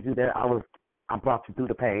showed you that I brought you through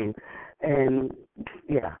the pain, and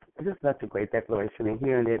yeah, it's just such a great declaration, and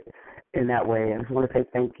hearing it in that way. I just want to say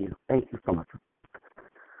thank you so much.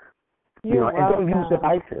 And don't use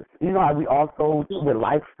devices. How we also with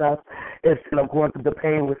life stuff, instead of going through the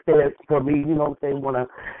pain, instead for me, want to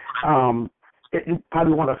you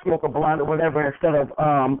probably want to smoke a blunt or whatever instead of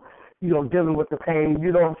dealing with the pain,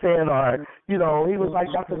 you know what I'm saying? Or, he was like,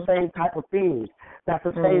 that's the same type of thing. That's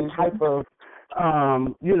the same type of,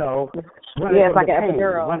 running it's like an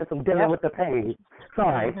epidural. Running from dealing with the pain.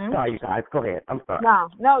 Sorry, you guys. Go ahead. I'm sorry.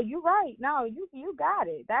 No, you're right. No, you got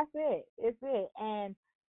it. That's it. It's it. And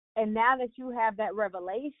now that you have that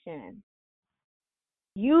revelation,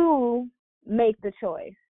 you make the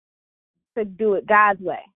choice to do it God's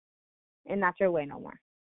way and not your way no more.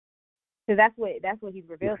 So that's what He's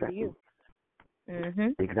revealed to you.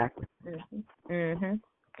 Exactly.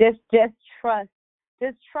 Just trust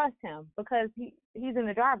Him, because He's in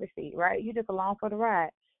the driver's seat, right? You just along for the ride.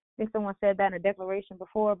 I think someone said that in a declaration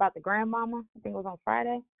before about the grandmama. I think it was on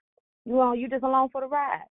Friday. You just along for the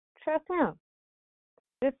ride. Trust Him.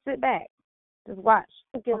 Just sit back. Just watch.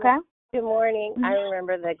 Okay? Good morning. I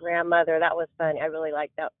remember the grandmother. That was fun. I really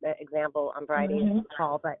liked that example on Friday's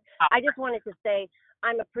call. But I just wanted to say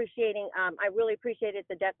I really appreciated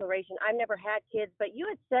the declaration. I've never had kids, but you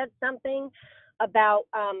had said something about,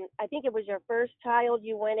 I think it was your first child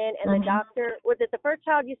you went in, and the doctor, was it the first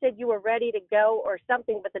child you said you were ready to go or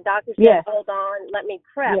something, but the doctor said, hold on, let me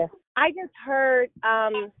prep. Yes. I just heard,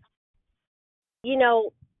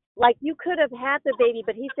 like you could have had the baby,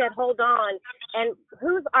 but He said, hold on. And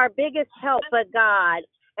who's our biggest help but God?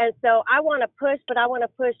 And so I want to push, but I want to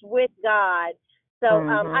push with God. So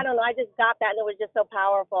I don't know. I just got that, and it was just so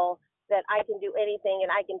powerful that I can do anything,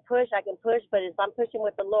 and I can push, but if I'm pushing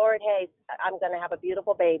with the Lord, hey, I'm going to have a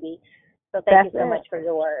beautiful baby. So thank you so much for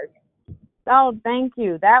your words. Oh, thank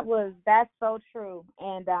you. That's so true.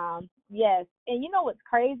 And yes. And you know what's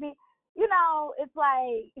crazy? It's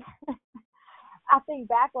like I think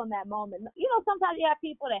back on that moment. Sometimes you have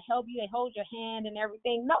people that help you, they hold your hand and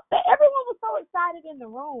everything. No, everyone was so excited in the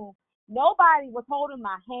room. Nobody was holding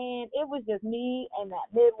my hand. It was just me and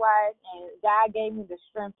that midwife, and God gave me the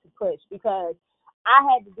strength to push because I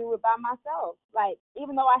had to do it by myself. Like,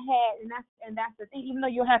 even though I had, and that's the thing, even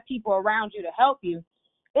though you have people around you to help you,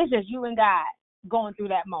 it's just you and God going through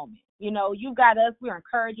that moment. You've got us, we're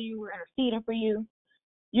encouraging you, we're interceding for you.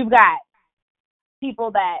 You've got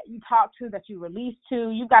people that you talk to, that you release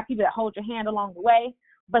to. You've got people that hold your hand along the way.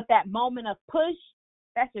 But that moment of push,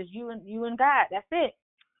 that's just you and God. That's it.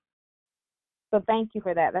 So thank you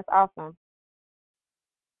for that. That's awesome.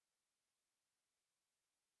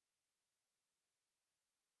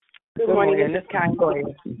 Good morning. This is Kai. Go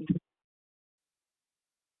ahead.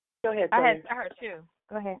 I heard two.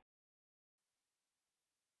 Go ahead.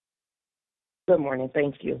 Good morning.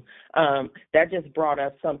 Thank you. That just brought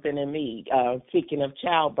up something in me. Speaking of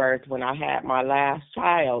childbirth, when I had my last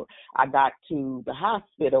child, I got to the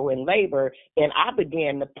hospital in labor, and I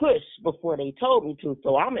began to push before they told me to.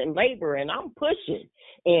 So I'm in labor, and I'm pushing.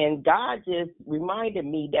 And God just reminded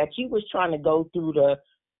me that you was trying to go through the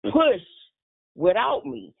push without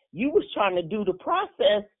me. You was trying to do the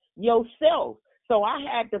process yourself. So I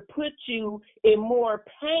had to put you in more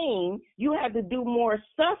pain. You had to do more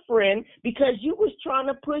suffering because you was trying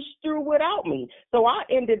to push through without me. So I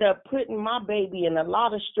ended up putting my baby in a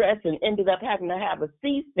lot of stress and ended up having to have a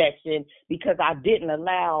C-section because I didn't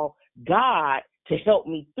allow God to help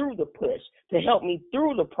me through the push, to help me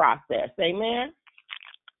through the process. Amen?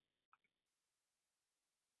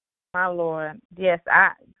 My Lord. Yes,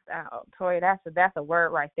 Toya, that's a word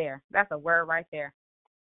right there. That's a word right there.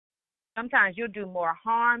 Sometimes you'll do more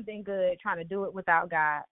harm than good trying to do it without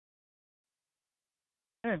God.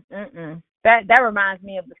 That reminds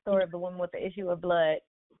me of the story of the woman with the issue of blood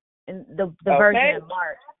and the Virgin in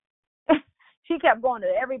March. She kept going to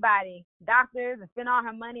everybody, doctors, and spent all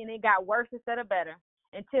her money, and it got worse instead of better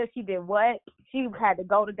until she did what? She had to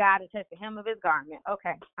go to God and touch the hem of his garment.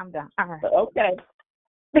 Okay, I'm done. All right. Okay.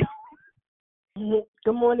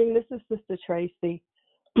 Good morning. This is Sister Tracy.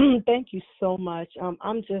 Thank you so much.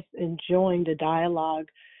 I'm just enjoying the dialogue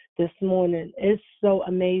this morning. It's so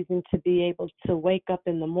amazing to be able to wake up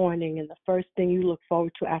in the morning and the first thing you look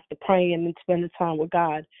forward to after praying and spending time with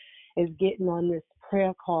God is getting on this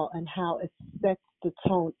prayer call and how it sets the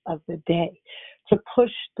tone of the day. To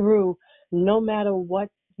push through no matter what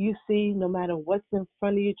you see, no matter what's in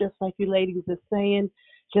front of you, just like you ladies are saying,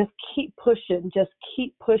 just keep pushing, just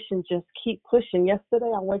keep pushing, just keep pushing.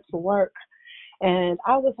 Yesterday I went to work. And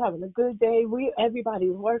I was having a good day. Everybody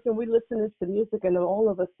was working. We listening to music, and then all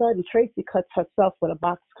of a sudden, Tracy cuts herself with a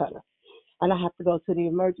box cutter. And I have to go to the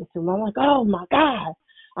emergency room. I'm like, oh, my God.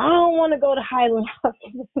 I don't want to go to Highland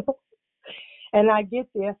Hospital. And I get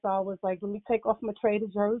there, so I was like, let me take off my Trader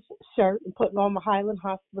Joe's shirt and put on my Highland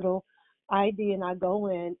Hospital ID, and I go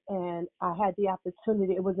in, and I had the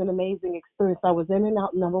opportunity. It was an amazing experience. I was in and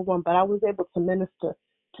out, number one, but I was able to minister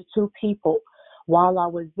to 2 people while I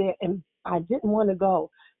was there. And I didn't want to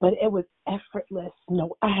go, but it was effortless.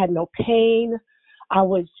 No, I had no pain. I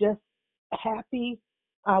was just happy.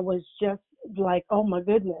 I was just like, oh my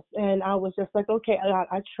goodness. And I was just like, okay,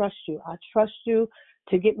 I trust you. I trust you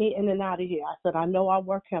to get me in and out of here. I said, I know I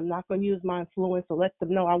work here. I'm not going to use my influence to let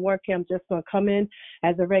them know I work here. I'm just going to come in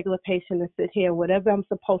as a regular patient and sit here. Whatever I'm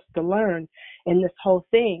supposed to learn in this whole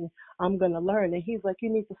thing, I'm going to learn. And he's like,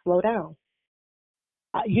 you need to slow down.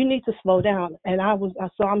 You need to slow down. And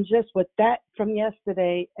so I'm just with that from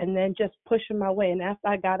yesterday and then just pushing my way. And after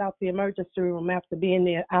I got out the emergency room, after being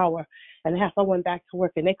there an hour and a half, I went back to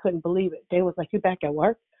work and they couldn't believe it. They was like, you back at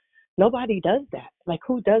work? Nobody does that. Like,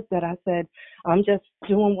 who does that? I said, I'm just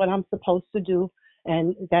doing what I'm supposed to do.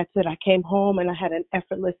 And that's it. I came home and I had an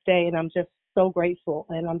effortless day and I'm just so grateful.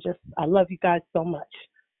 And I love you guys so much.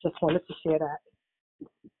 Just wanted to share that.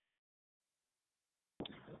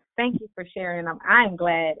 Thank you for sharing. I'm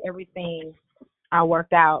glad everything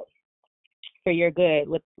worked out for your good.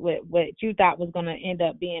 With what you thought was going to end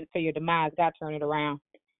up being for your demise, God turned it around,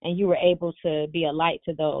 and you were able to be a light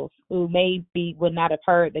to those who maybe would not have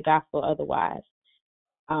heard the gospel otherwise.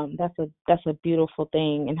 That's a beautiful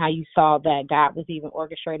thing, and how you saw that God was even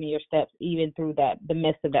orchestrating your steps even through the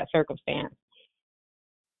midst of that circumstance.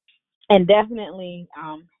 And definitely,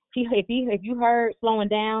 if you heard slowing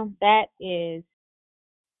down, that is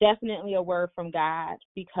definitely a word from God,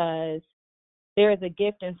 because there is a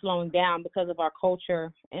gift in slowing down because of our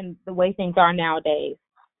culture and the way things are nowadays.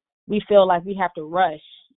 We feel like we have to rush,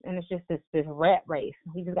 and it's just this rat race.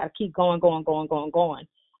 We just got to keep going.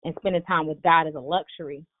 And spending time with God is a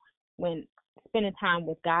luxury, when spending time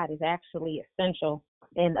with God is actually essential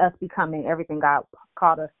in us becoming everything God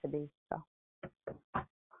called us to be. So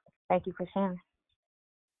thank you for sharing.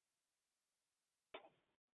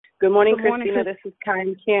 Good morning, Christina. This is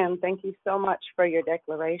Karen Kim. Thank you so much for your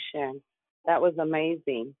declaration. That was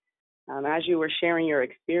amazing. As you were sharing your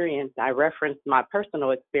experience, I referenced my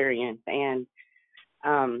personal experience, and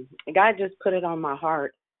God just put it on my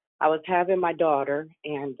heart. I was having my daughter,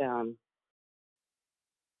 and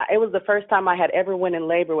it was the first time I had ever went in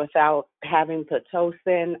labor without having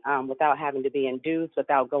Pitocin, without having to be induced,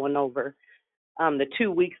 without going over the 2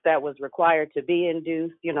 weeks that was required to be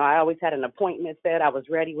induced. You know, I always had an appointment set. I was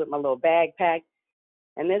ready with my little bag packed.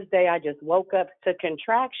 And this day I just woke up to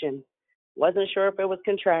contractions. Wasn't sure if it was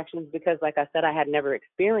contractions because, like I said, I had never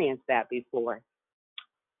experienced that before.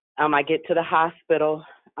 I get to the hospital.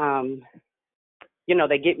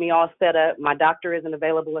 They get me all set up. My doctor isn't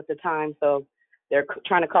available at the time, so They're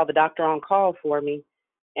trying to call the doctor on call for me.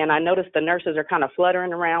 And I noticed the nurses are kind of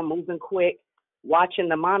fluttering around, moving quick, watching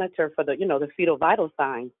the monitor for the, the fetal vital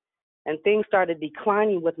signs. And things started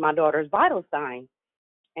declining with my daughter's vital signs.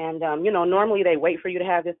 And, normally they wait for you to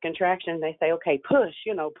have this contraction. They say, okay,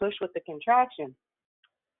 push with the contraction.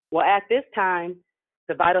 Well, at this time,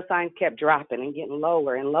 the vital signs kept dropping and getting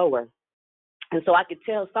lower and lower. And so I could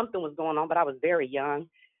tell something was going on, but I was very young.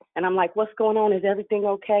 And I'm like, what's going on? Is everything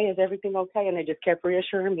okay? Is everything okay? And they just kept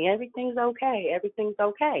reassuring me, everything's okay. Everything's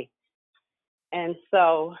okay. And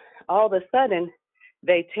so all of a sudden,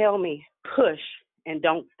 they tell me, push and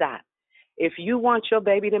don't stop. If you want your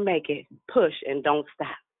baby to make it, push and don't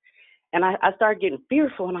stop. And I started getting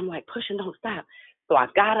fearful, and I'm like, push and don't stop. So I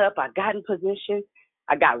got up, I got in position,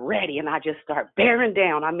 I got ready, and I just started bearing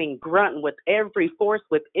down. I mean, grunting with every force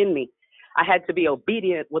within me. I had to be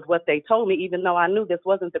obedient with what they told me, even though I knew this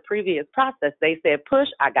wasn't the previous process. They said, push,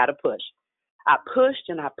 I got to push. I pushed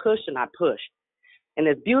and I pushed and I pushed. And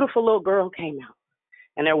this beautiful little girl came out,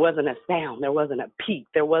 and there wasn't a sound. There wasn't a peep.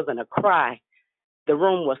 There wasn't a cry. The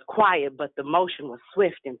room was quiet, but the motion was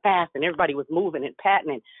swift and fast, and everybody was moving and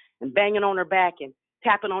patting and banging on her back and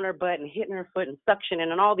tapping on her butt and hitting her foot and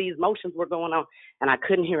suctioning, and all these motions were going on, and I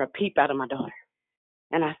couldn't hear a peep out of my daughter.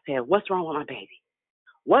 And I said, what's wrong with my baby?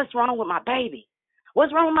 What's wrong with my baby?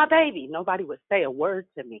 What's wrong with my baby? Nobody would say a word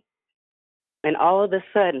to me. And all of a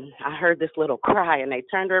sudden, I heard this little cry, and they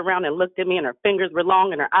turned her around and looked at me, and her fingers were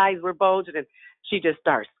long, and her eyes were bulging, and she just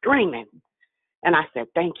started screaming. And I said,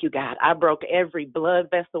 thank you, God. I broke every blood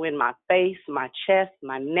vessel in my face, my chest,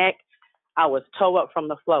 my neck. I was tore up from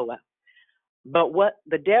the flow up. But what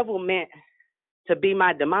the devil meant to be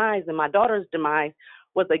my demise and my daughter's demise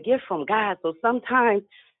was a gift from God. So sometimes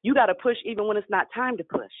you got to push even when it's not time to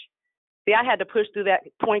push. See, I had to push through that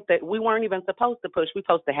point that we weren't even supposed to push. We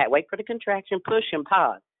supposed to wait for the contraction, push, and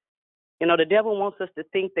pause. The devil wants us to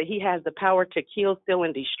think that he has the power to kill, steal,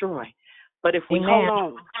 and destroy. But if we hold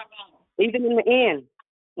on, even in the end,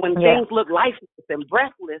 when things look lifeless and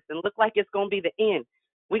breathless and look like it's going to be the end,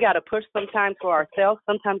 we got to push sometimes for ourselves.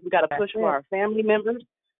 Sometimes we got to push for our family members.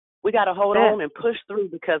 We got to hold on and push through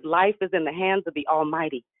because life is in the hands of the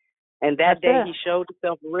Almighty. And that day he showed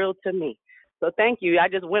himself real to me. So thank you. I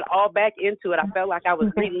just went all back into it. I felt like I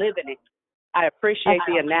was reliving it. I appreciate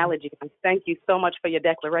the analogy. Thank you so much for your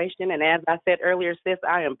declaration. And as I said earlier, sis,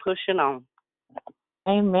 I am pushing on.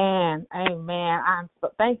 Amen.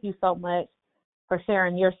 Thank you so much for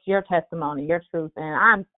sharing your testimony, your truth.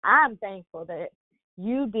 And I'm thankful that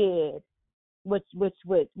you did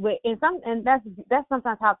and that's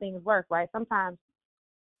sometimes how things work, right? Sometimes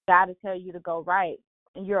God will tell you to go right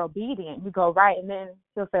and you're obedient. You go right and then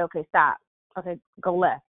he'll say, okay, stop. Okay, go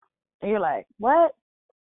left. And you're like, what?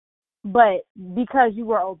 But because you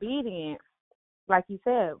were obedient, like you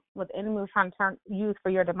said, what the enemy was trying to use for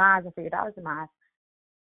your demise and for your daughter's demise,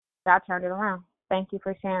 God turned it around. Thank you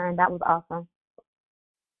for sharing. That was awesome.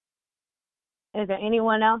 Is there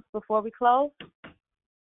anyone else before we close?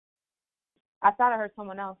 I thought I heard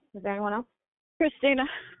someone else. Is there anyone else? Christina,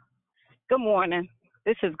 good morning.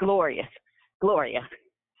 This is Gloria.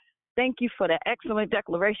 Thank you for the excellent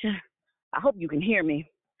declaration. I hope you can hear me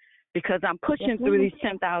because I'm pushing through these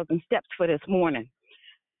 10,000 steps for this morning.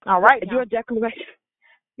 All right. Your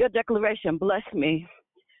declaration blessed me.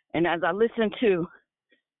 And as I listened to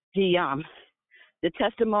the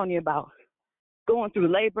testimony about going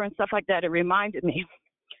through labor and stuff like that, it reminded me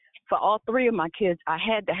for all three of my kids, I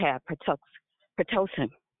had to have Pitocin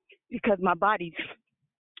because my body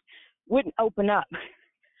wouldn't open up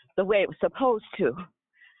the way it was supposed to.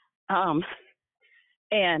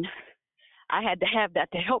 And I had to have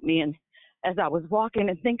that to help me. And as I was walking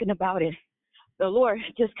and thinking about it, the Lord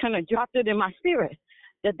just kind of dropped it in my spirit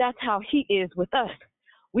that that's how he is with us.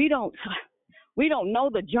 We don't know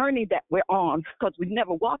the journey that we're on because we've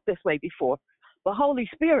never walked this way before. But Holy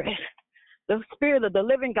Spirit, the Spirit of the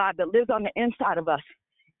living God that lives on the inside of us,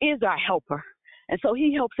 is our helper. And so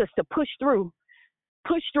he helps us to push through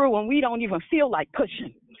when we don't even feel like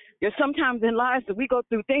pushing. There's sometimes in lives that we go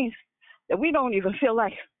through things that we don't even feel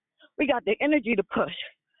like we got the energy to push.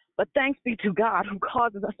 But thanks be to God who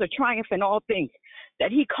causes us to triumph in all things,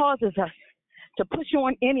 that he causes us to push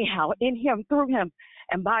on anyhow, in him, through him,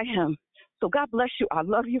 and by him. So God bless you. I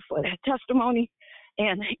love you for that testimony.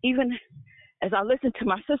 And even as I listened to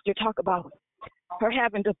my sister talk about her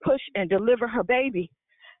having to push and deliver her baby,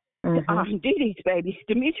 Dee Dee's baby,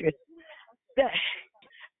 Demetrius, that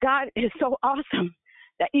God is so awesome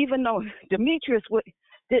that even though Demetrius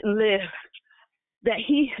didn't live, that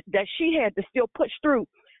she had to still push through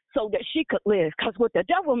so that she could live. Because what the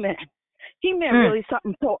devil meant, he meant really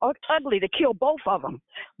something so ugly to kill both of them.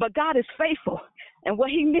 But God is faithful, And what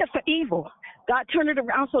he meant for evil, God turned it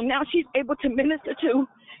around. So now she's able to minister to,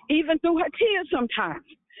 even through her tears sometimes,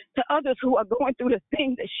 to others who are going through the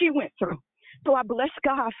thing that she went through. So I bless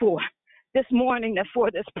God for this morning and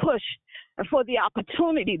for this push and for the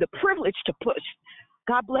opportunity, the privilege to push.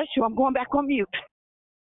 God bless you. I'm going back on mute.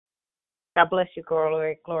 God bless you,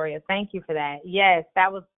 Gloria. Thank you for that. Yes,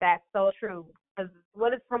 that's so true. Because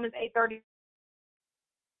what is Romans 8:30?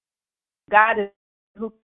 God is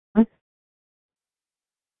who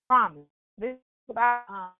promised. This is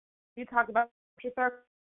about you talked about your circle,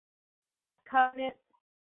 covenant,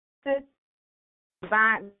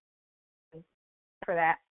 divine for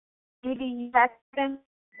that. Maybe you had them.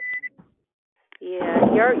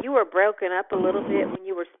 Yeah, you were broken up a little bit when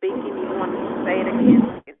you were speaking. You want to say it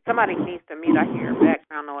again? Somebody needs to mute. I hear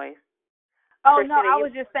background noise. Oh Christina, no, I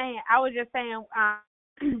was just saying.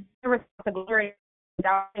 The glory.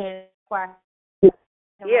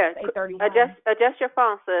 Yeah, adjust your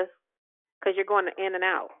phone, sis, because you're going in and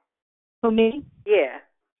out. For me? Yeah.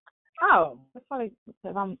 Oh, that's funny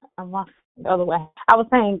because I'm off the other way. I was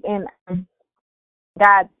saying, and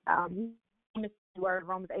God, the word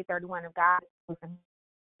Romans 8:31 of God,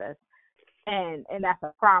 and that's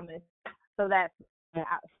a promise. So that's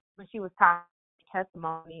when she was talking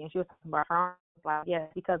testimony and she was talking about her, like yes,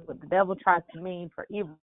 because what the devil tries to mean for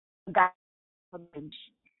evil, God, who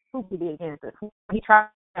could be against us? He tried.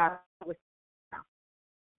 So,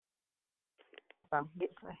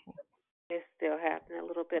 it's still happening a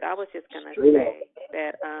little bit. I was just gonna say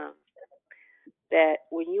that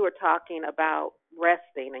when you were talking about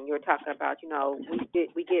resting and you were talking about,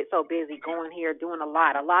 we get so busy going here, doing a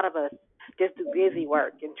lot. A lot of us just do busy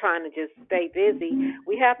work and trying to just stay busy.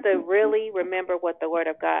 We have to really remember what the Word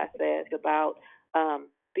of God says about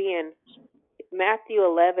being. Matthew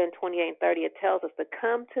 11:28-30, it tells us to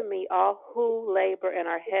come to me, all who labor and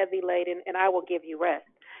are heavy laden, and I will give you rest.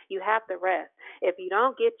 You have to rest. If you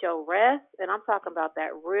don't get your rest, and I'm talking about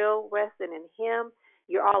that real resting in Him,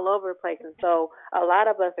 you're all over the place. And so a lot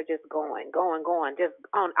of us are just going, just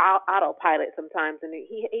on autopilot sometimes. And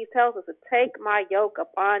he tells us to take my yoke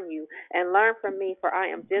upon you and learn from me, for I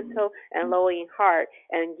am gentle and lowly in heart,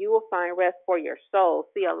 and you will find rest for your soul.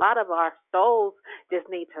 See, a lot of our souls just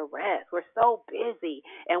need to rest. We're so busy,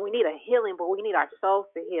 and we need a healing, but we need our souls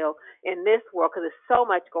to heal in this world because there's so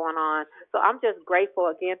much going on. So I'm just grateful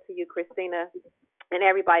again to you, Christina, and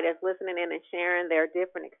everybody that's listening in and sharing their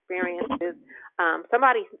different experiences.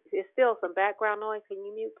 Somebody is still some background noise. Can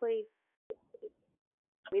you mute, please?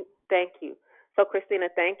 Thank you. So, Christina,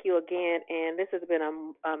 thank you again, and this has been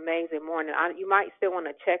an amazing morning. You might still want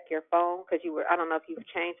to check your phone because I don't know if you've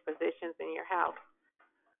changed positions in your house,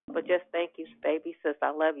 but just thank you, baby sis.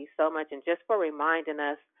 I love you so much, and just for reminding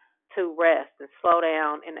us to rest and slow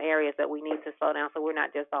down in areas that we need to slow down so we're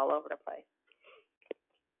not just all over the place.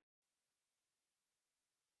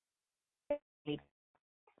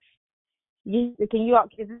 Is this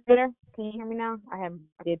better? Can you hear me now? I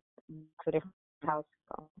did to a different house.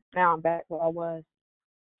 So now I'm back where I was.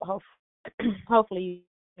 Hopefully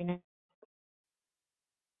you know.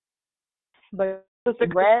 But Sister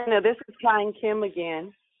Christina, this is Kind Kim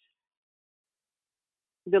again.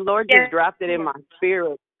 The Lord just dropped it in my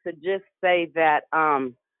spirit to just say that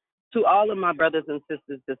to all of my brothers and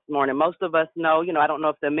sisters this morning. Most of us know, I don't know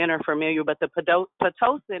if the men are familiar, but the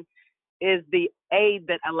Pitocin is the aid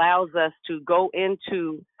that allows us to go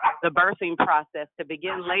into the birthing process, to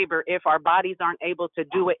begin labor if our bodies aren't able to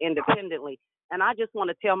do it independently. And I just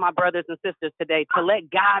want to tell my brothers and sisters today to let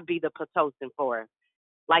God be the Pitocin for us.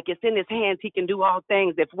 Like it's in His hands, He can do all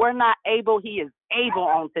things. If we're not able, He is able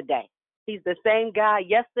on today. He's the same God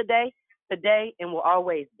yesterday, today, and will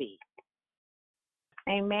always be.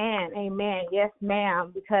 Amen. Amen. Yes,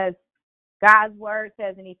 ma'am. Because God's word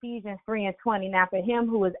says in Ephesians 3:20, now for Him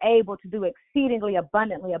who is able to do exceedingly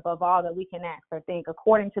abundantly above all that we can ask or think,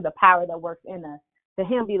 according to the power that works in us, to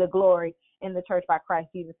Him be the glory in the church by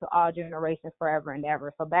Christ Jesus to all generations forever and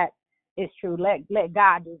ever. So that is true. Let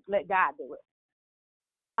God do it.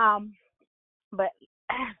 But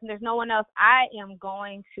there's no one else. I am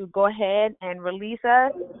going to go ahead and release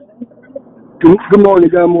us. Good morning.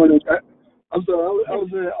 I'm sorry. I was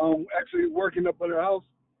actually working up at her house,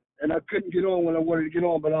 and I couldn't get on when I wanted to get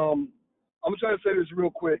on. But I'm trying to say this real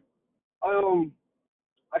quick.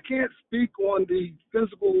 I can't speak on the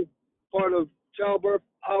physical part of childbirth,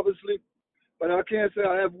 obviously, but I can say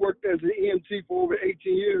I have worked as an EMT for over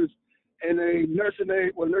 18 years and a nursing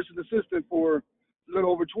assistant for a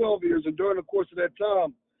little over 12 years. And during the course of that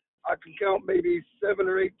time, I can count maybe 7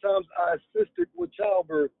 or 8 times I assisted with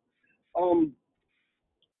childbirth.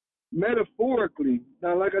 Metaphorically,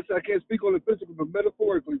 now like I said, I can't speak on the physical, but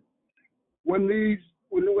metaphorically, when the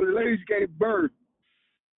ladies gave birth,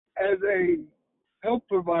 as a health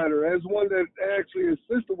provider, as one that actually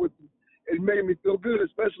assisted with them, it made me feel good,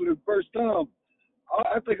 especially the first time.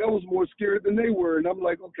 I think I was more scared than they were, and I'm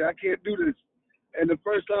like, okay, I can't do this. And the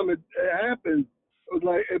first time it happened, it was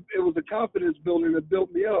like it was a confidence building that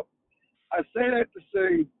built me up. I say that to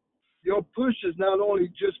say your push is not only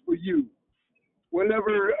just for you.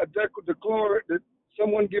 Whenever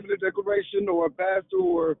someone gives a declaration, or a pastor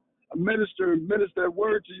or a minister that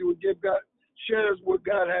word to you and shares what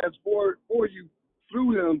God has for you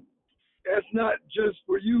through them, that's not just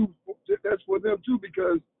for you, that's for them too,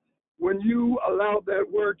 because when you allow that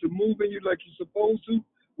word to move in you like you're supposed to,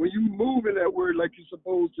 when you move in that word like you're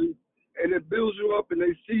supposed to, and it builds you up and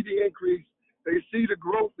they see the increase, they see the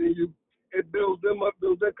growth in you, it builds them up,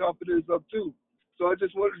 builds their confidence up too. So I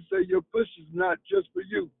just wanted to say your push is not just for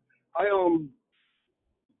you. I am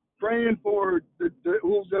praying for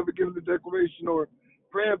who's ever given the declaration, or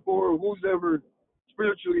praying for who's ever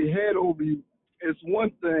spiritually head over you. It's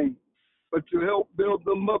one thing, but to help build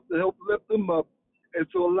them up, to help lift them up, and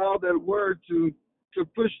to allow that word to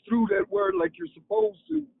push through that word like you're supposed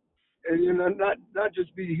to, and not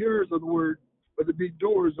just be hearers of the word, but to be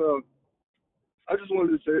doers of. I just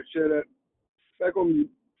wanted to share that. Back on you.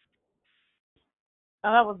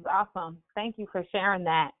 Oh, that was awesome. Thank you for sharing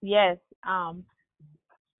that. Yes,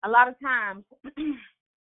 a lot of times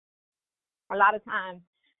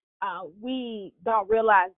we don't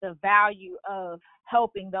realize the value of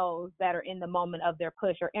helping those that are in the moment of their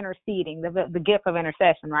push, or interceding, the gift of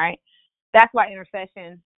intercession, right? That's why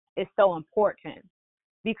intercession is so important,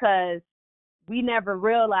 because we never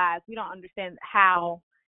realize, we don't understand how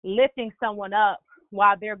lifting someone up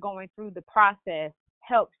while they're going through the process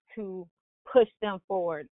helps to push them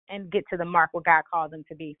forward and get to the mark where God called them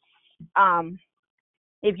to be.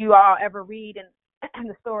 If you all ever read in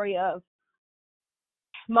the story of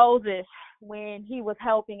Moses, when he was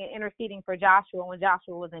helping and interceding for Joshua when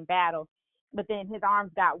Joshua was in battle, but then his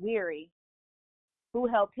arms got weary, who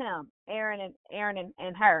helped him? Aaron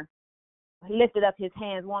and Hur lifted up his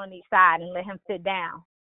hands, one on each side, and let him sit down,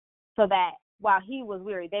 so that while he was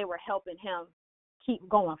weary, they were helping him keep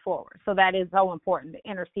going forward. So that is so important, to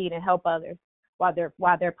intercede and help others while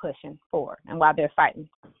they're pushing forward and while they're fighting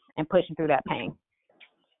and pushing through that pain.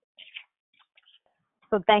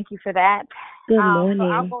 So thank you for that. Good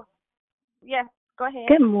morning. Yes, go ahead.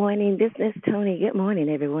 Good morning. This is Tony. Good morning,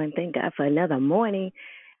 everyone. Thank God for another morning.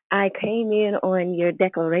 I came in on your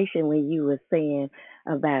declaration when you were saying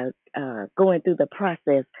about going through the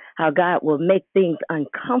process, how God will make things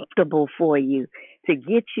uncomfortable for you to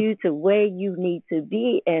get you to where you need to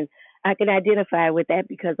be. And I can identify with that,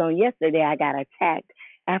 because on yesterday I got attacked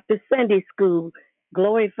after Sunday school,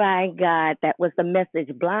 glorifying God. That was the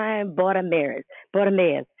message. Blind Bartimaeus.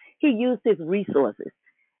 He used his resources,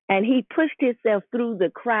 and he pushed himself through the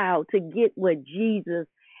crowd to get what Jesus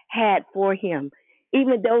had for him,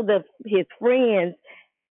 even though his friends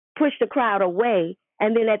pushed the crowd away.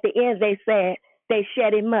 And then at the end, they said they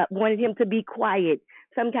shut him up, wanted him to be quiet.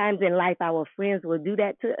 Sometimes in life, our friends will do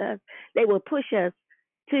that to us. They will push us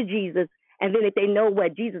to Jesus. And then if they know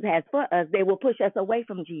what Jesus has for us, they will push us away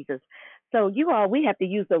from Jesus. So we have to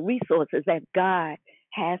use the resources that God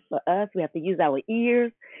has for us. We have to use our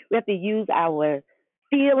ears. We have to use our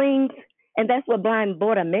feelings. And that's what blind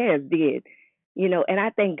Bartimaeus did, and I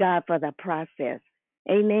thank God for the process.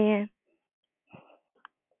 Amen.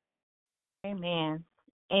 Amen.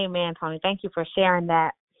 Amen, Tony. Thank you for sharing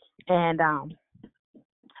that. And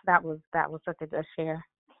that was such a good share.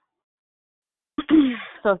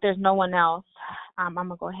 So if there's no one else, I'm going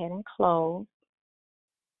to go ahead and close.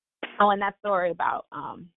 Oh, and that story about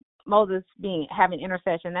Moses having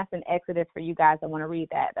intercession, that's in Exodus for you guys that want to read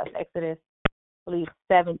that. That's Exodus, I believe,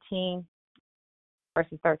 17,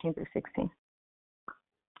 verses 13 through 16.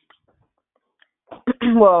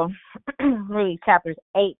 Well, really chapters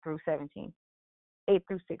 8 through 16,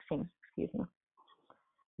 excuse me.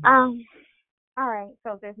 All right,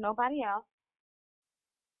 so if there's nobody else,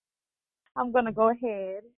 I'm going to go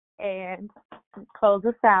ahead and close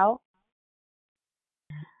us out.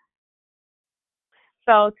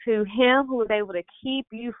 So to him who is able to keep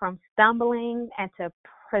you from stumbling and to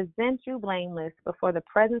present you blameless before the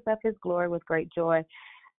presence of his glory with great joy,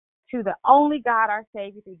 to the only God, our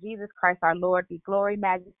Savior, through Jesus Christ our Lord, be glory,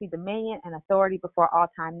 majesty, dominion, and authority before all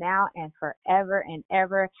time, now and forever and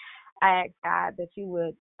ever. I ask God that you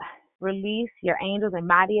would release your angels in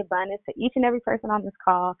mighty abundance to each and every person on this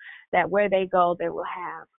call, that where they go, they will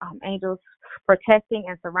have angels protecting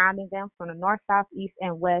and surrounding them from the north, south, east,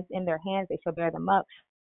 and west. In their hands, they shall bear them up.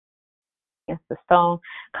 against the stone.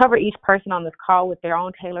 Cover each person on this call with their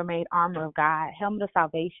own tailor-made armor of God, helmet of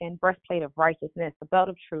salvation, breastplate of righteousness, the belt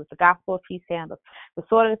of truth, the gospel of peace sandals, the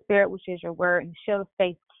sword of the Spirit, which is your word, and the shield of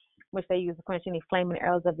faith, which they use to quench any flaming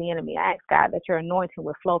arrows of the enemy. I ask, God, that your anointing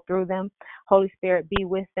will flow through them. Holy Spirit, be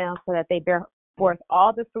with them so that they bear forth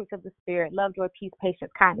all the fruits of the Spirit: love, joy, peace,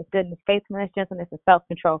 patience, kindness, goodness, faithfulness, gentleness, and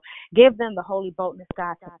self-control. Give them the holy boldness,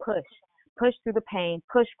 God, to push through the pain,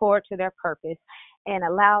 push forward to their purpose, and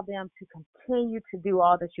allow them to continue to do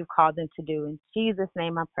all that you've called them to do. In Jesus'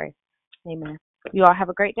 name I pray. Amen. You all have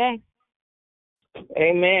a great day.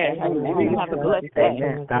 Amen. Amen. Have a blessed day.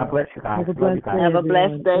 Amen. God bless you guys. Have a Love you blessed guys. day, Have a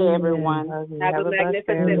blessed day, everyone. everyone. Have a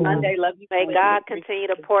magnificent Monday. Love you. May God continue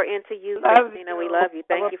to pour into you, Christina. We love you.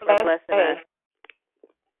 Thank you for blessing us.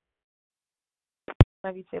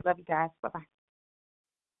 Love you too. Love you guys. Bye-bye.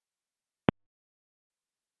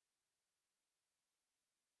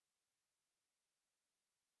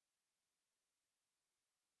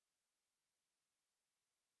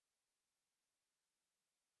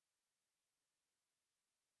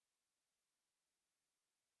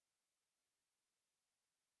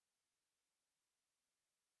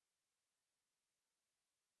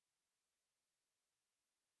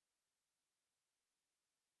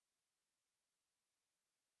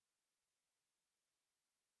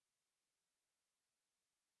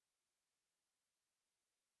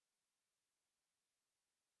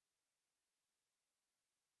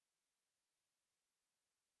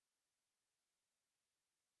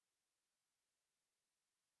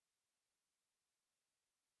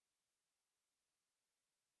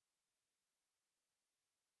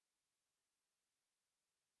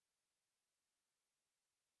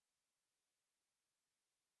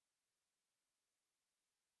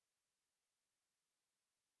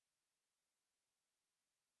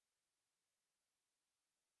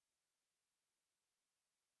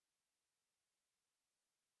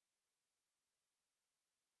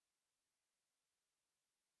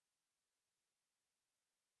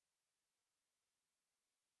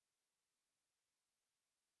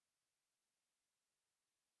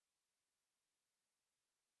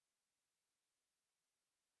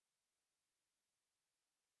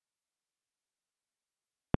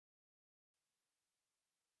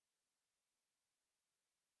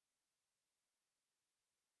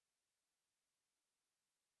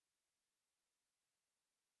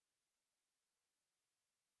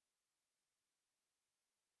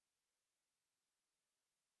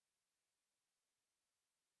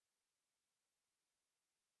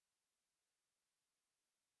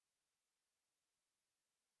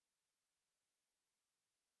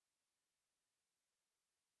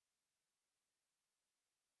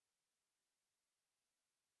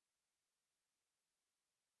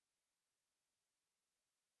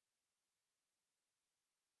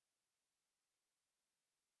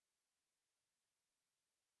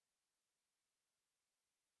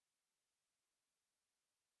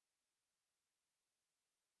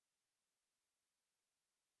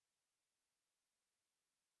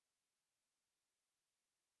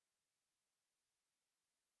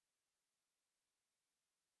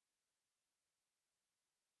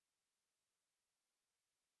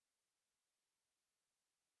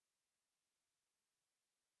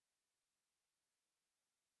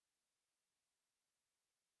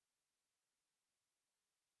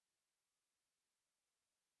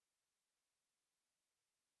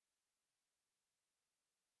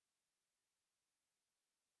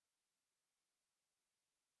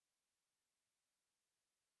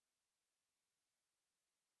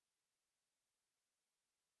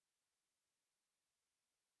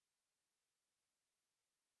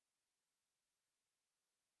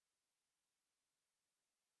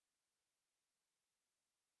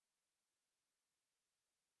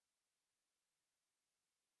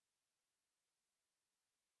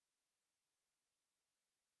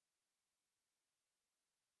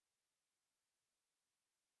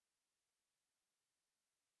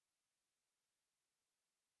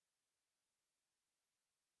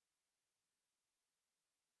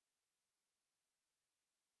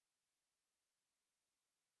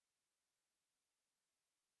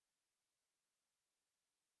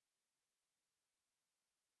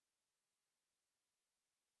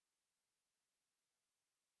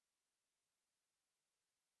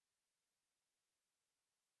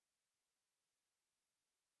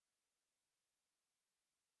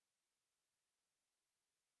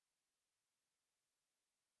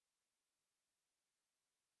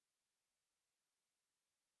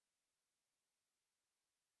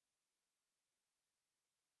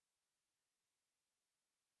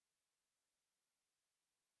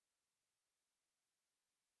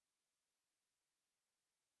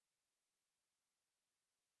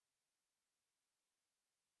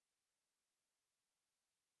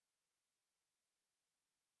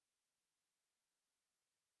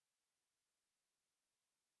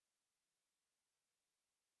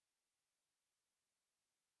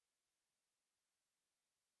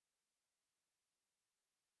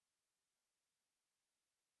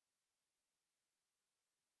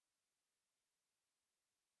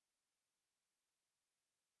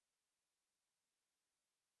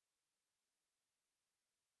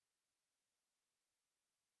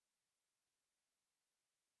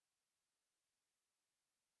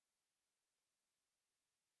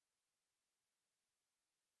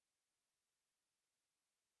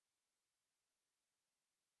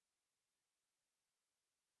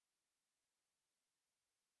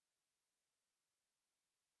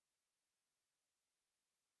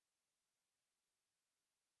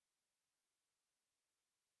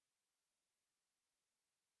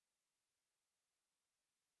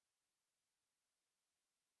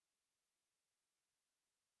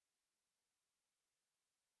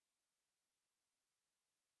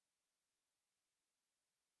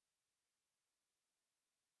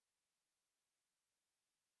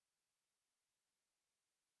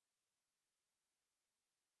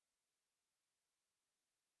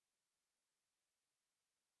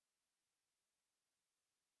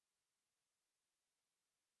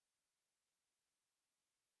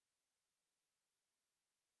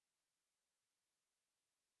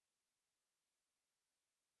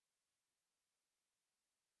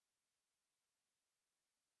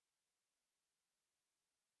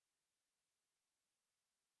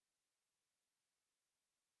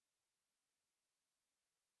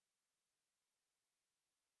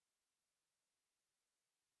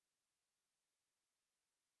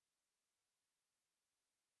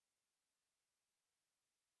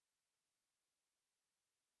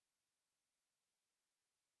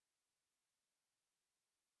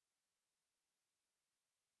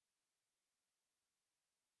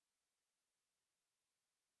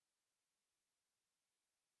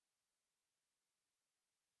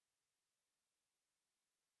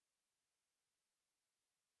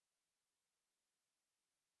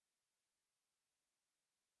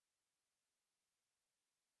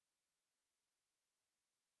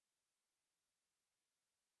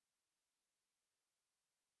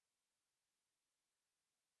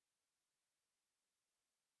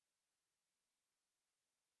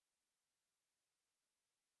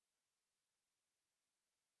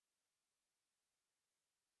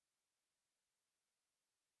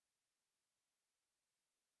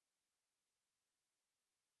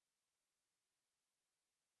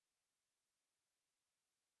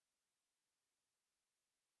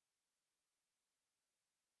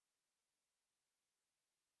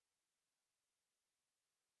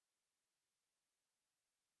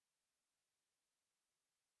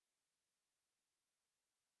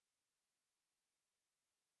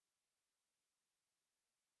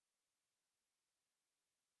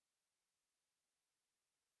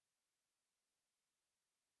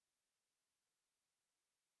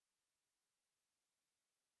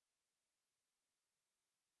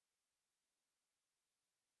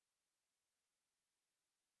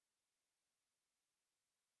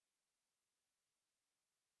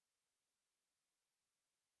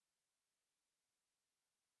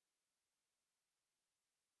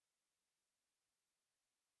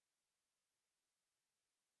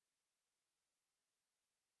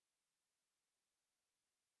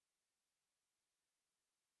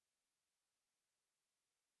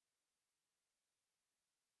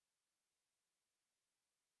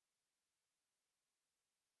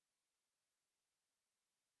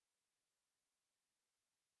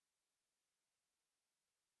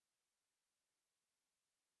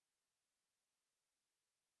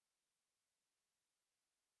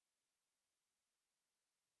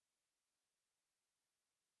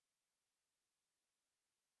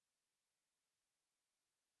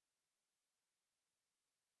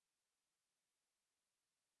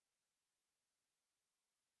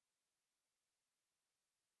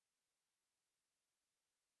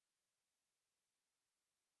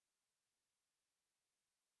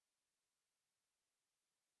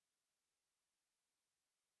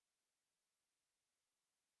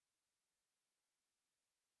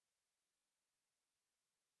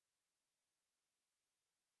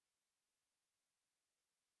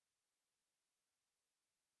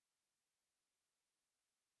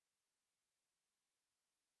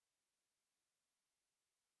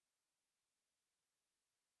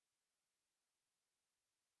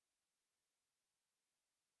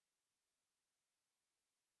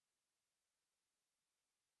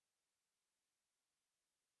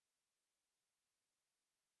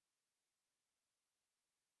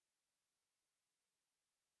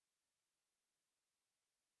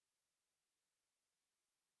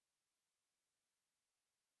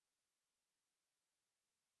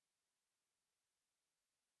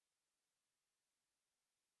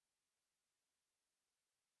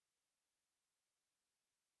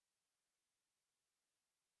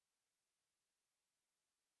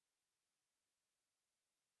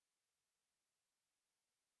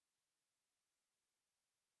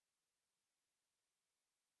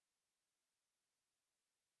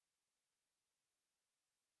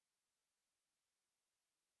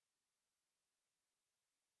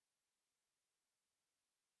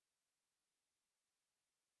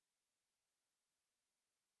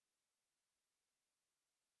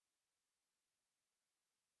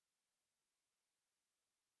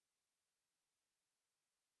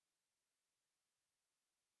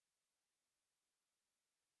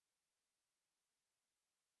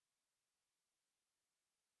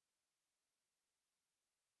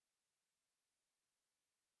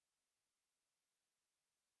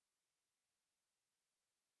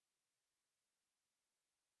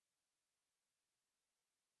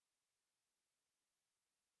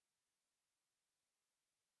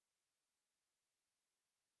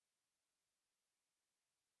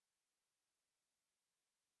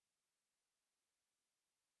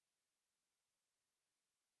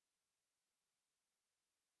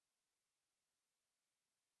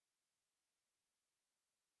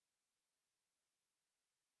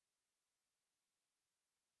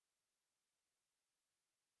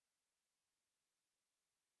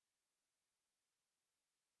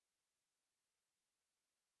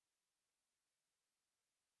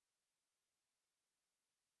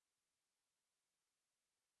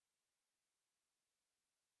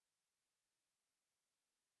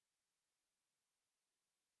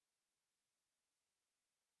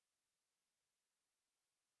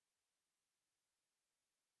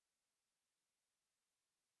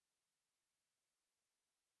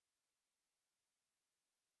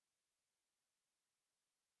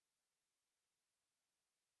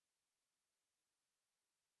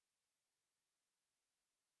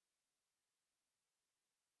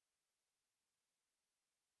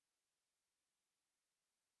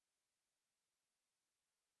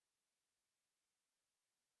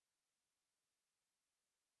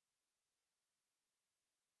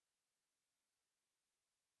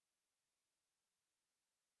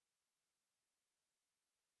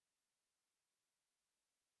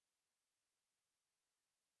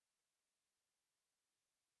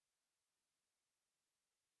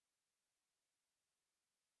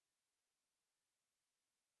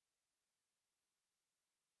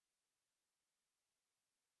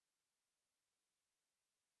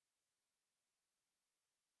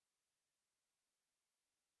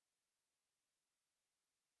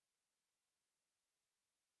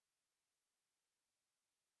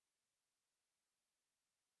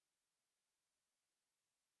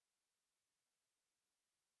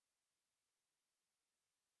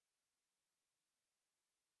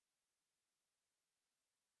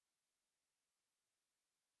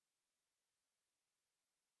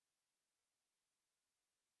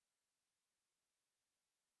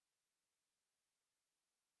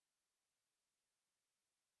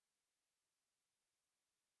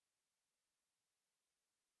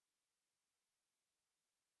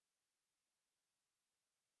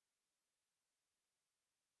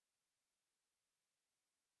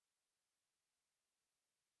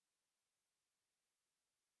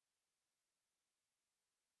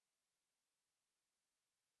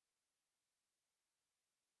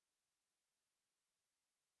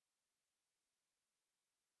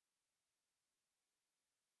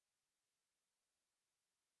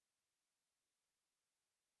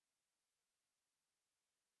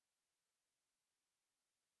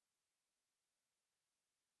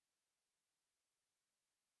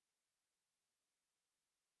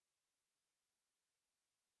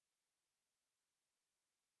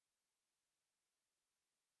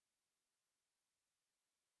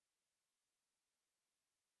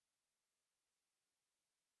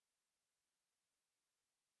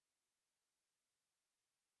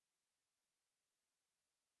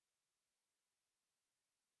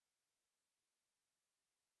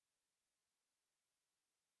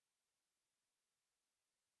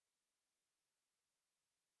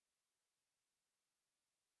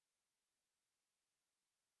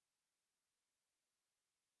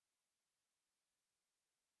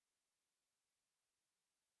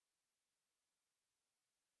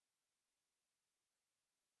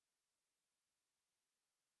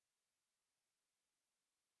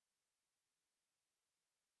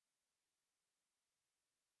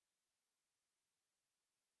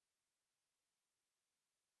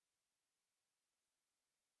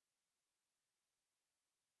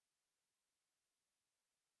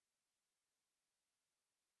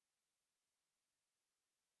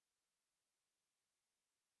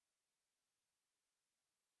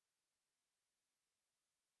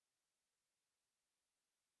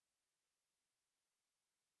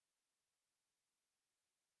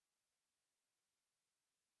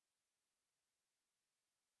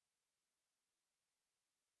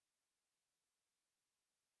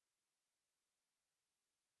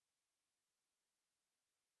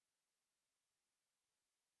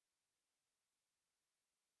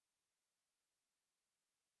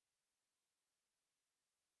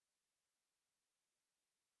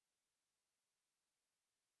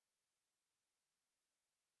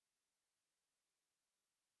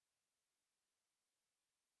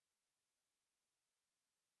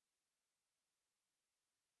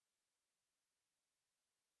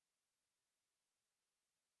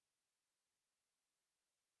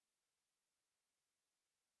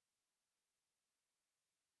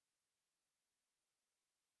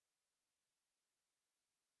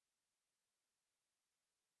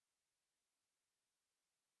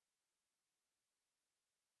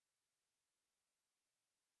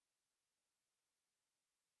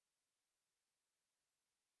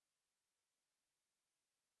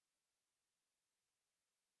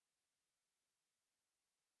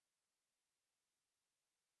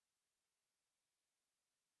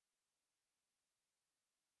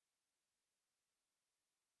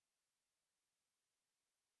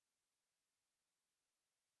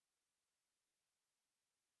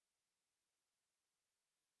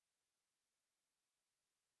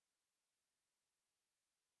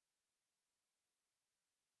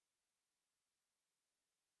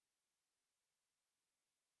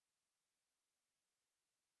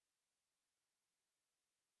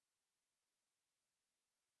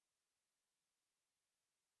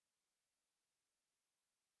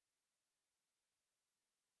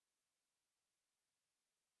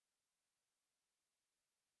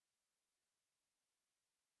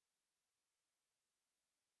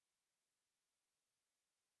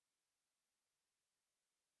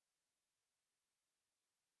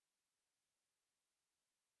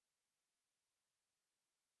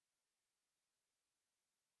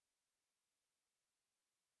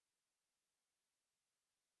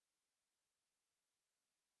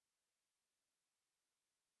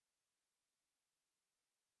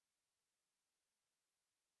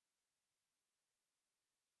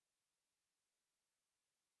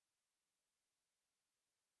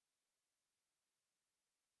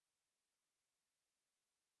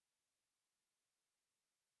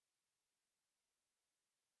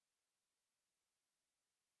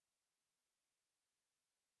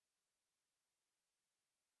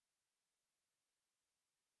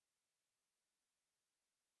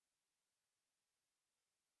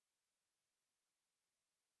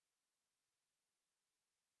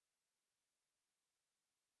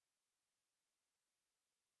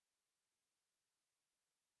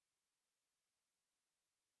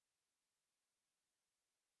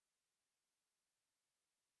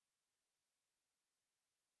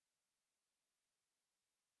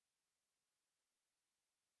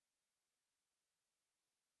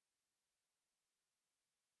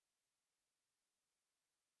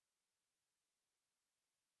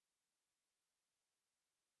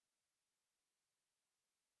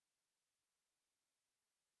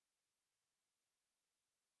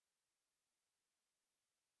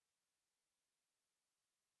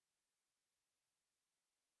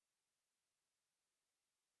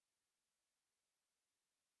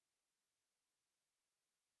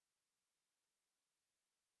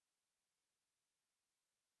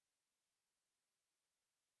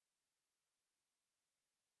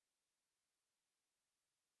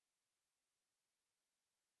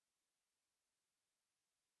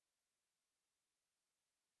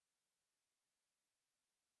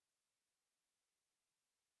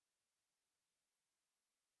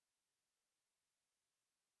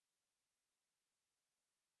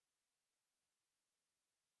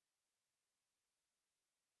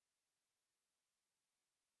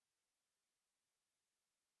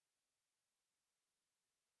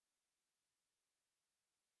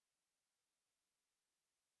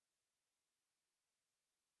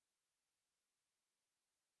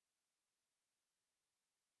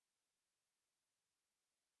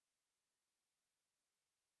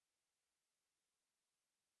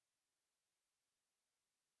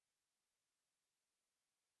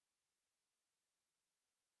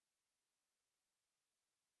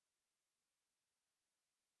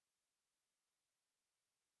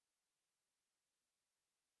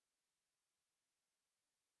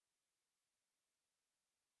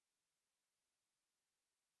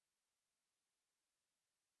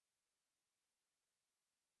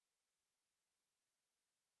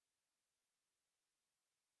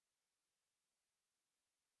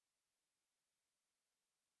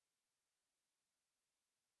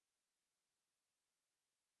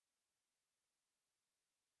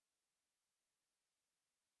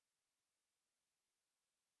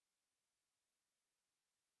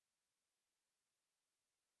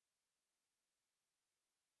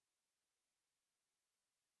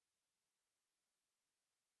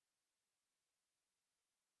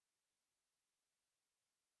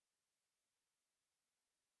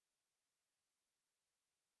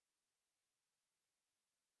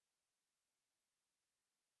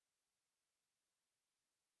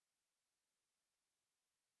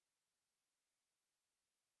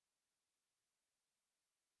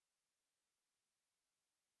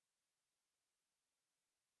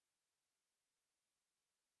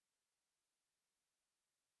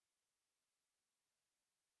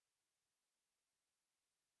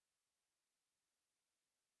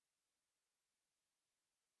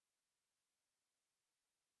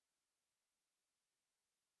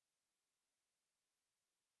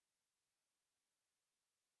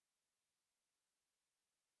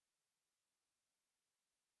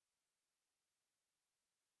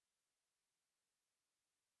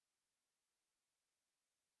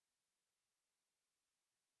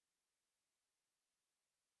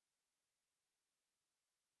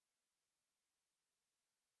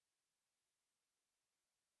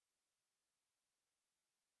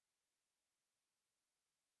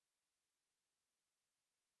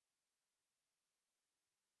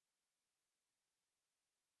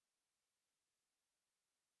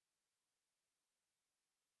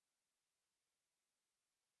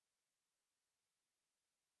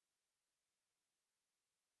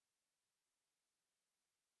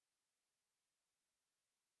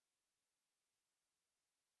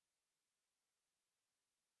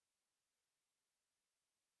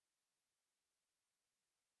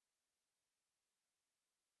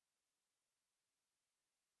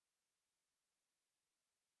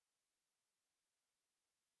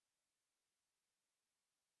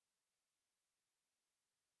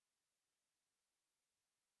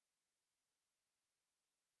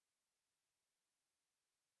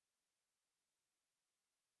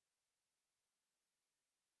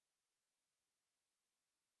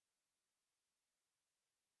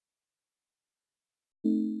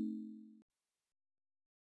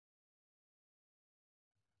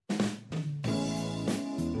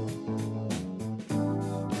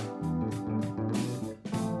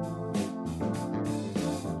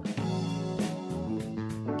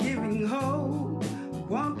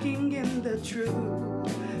 walking in the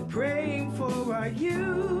truth, praying for our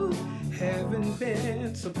youth, having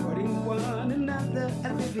been supporting one another.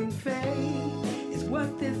 A living faith is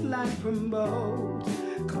what this life promotes,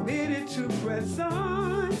 committed to press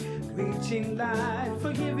on, reaching life,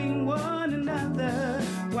 forgiving one another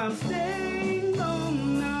while staying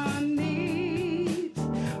on our knees.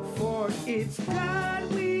 For it's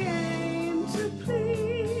God we aim to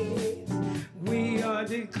please. We are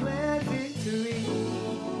declared victory.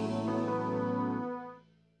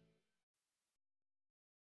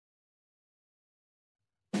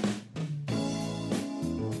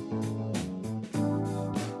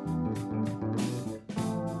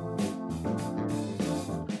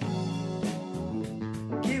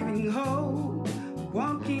 Hope,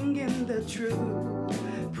 walking in the truth,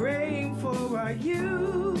 praying for our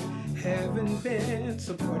youth, having been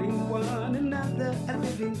supporting one another. A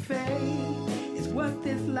living faith is what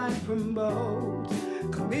this life promotes,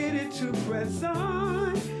 committed to press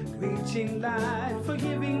on, reaching life,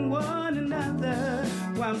 forgiving one another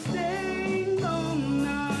while staying on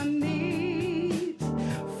our knees.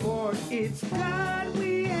 For it's God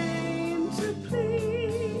we aim to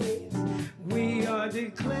please. We are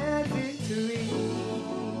declared victory.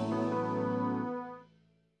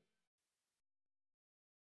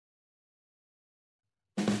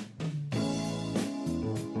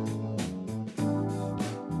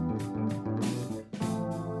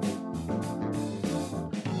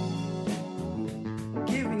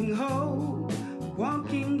 Giving hope,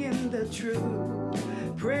 walking in the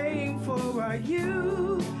truth, praying for our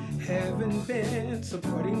youth, having been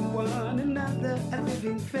supporting one another. A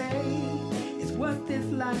living faith is what this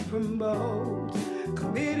life promotes,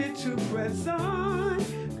 committed to press on,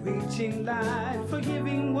 reaching life,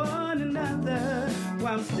 forgiving one another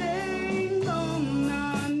while staying on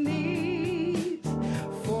our knees.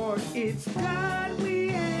 For it's God we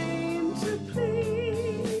aim to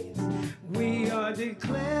please. We are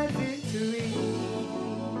declared victory.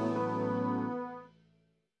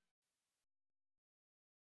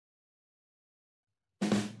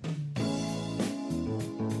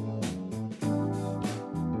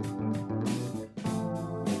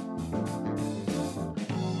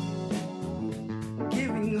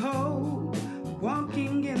 Hope,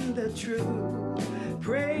 walking in the truth,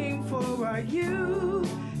 praying for our youth,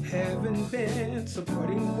 having been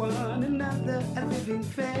supporting one another. A living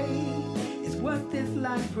faith is what this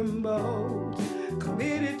life promotes,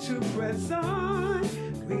 committed to press on,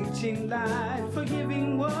 reaching life,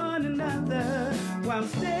 forgiving one another while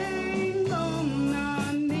staying on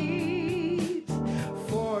our knees.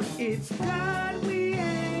 For it's God we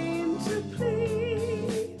aim to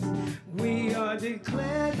please. We are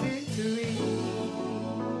declared victory.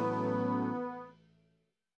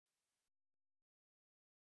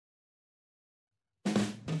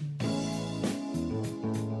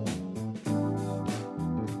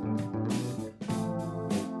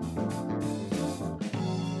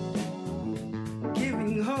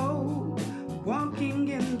 Giving hope, walking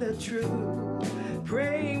in the truth,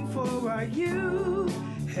 praying for our youth,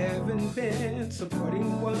 having been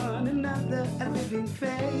supporting one another. A living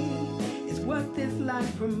faith is what this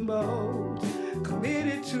life promotes,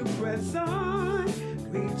 committed to press on,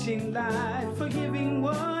 reaching life, forgiving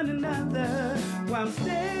one another while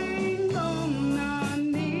staying on our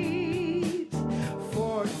knees.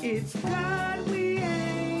 For it's God we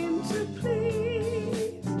aim to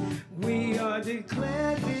please. We are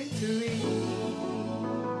declared victory.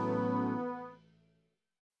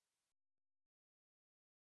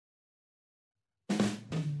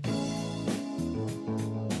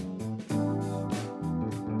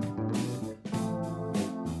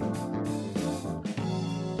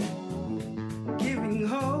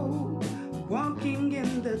 Hope, walking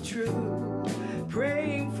in the truth,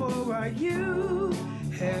 praying for our youth,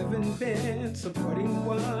 having been supporting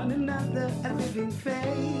one another. A living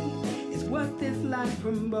faith is what this life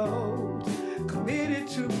promotes, committed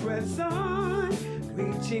to press on,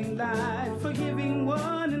 reaching life, forgiving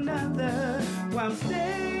one another while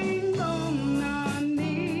staying on our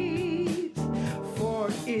knees. For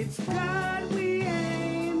it's God we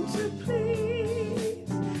aim to please.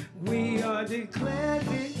 We are declared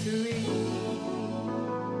victory.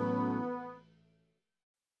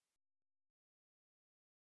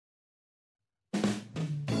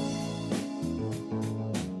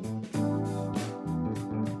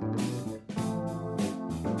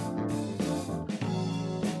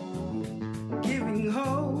 Giving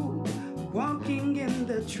hope, walking in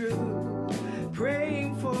the truth,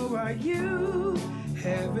 praying for our youth,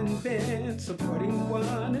 having been supporting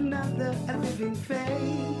one another. A living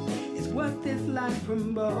faith is what this life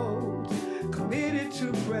promotes, committed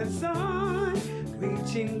to press on,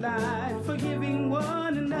 reaching light, forgiving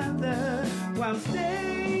one another while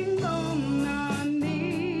staying on our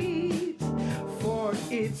knees. For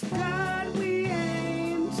it's God we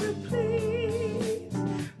aim to please.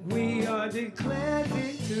 We are declared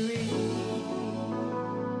victory.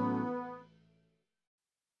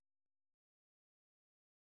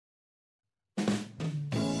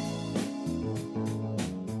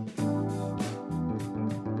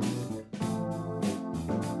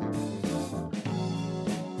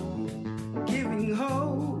 Giving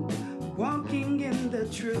hope, walking in the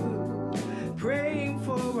truth, praying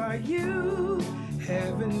for our youth,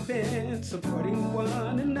 having been supporting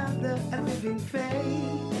one another. A living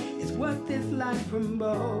faith is what this life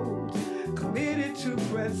promotes. Committed to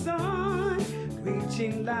press on,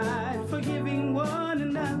 reaching light, forgiving one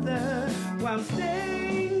another while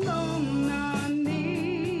staying on our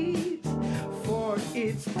knees. For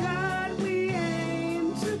it's God we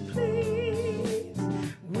aim to please.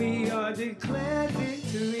 We are declared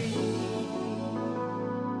victory.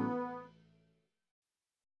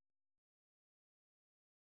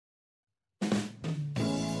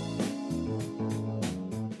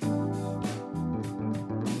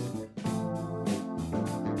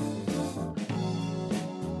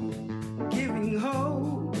 Giving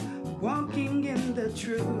hope, walking in the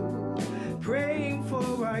truth, praying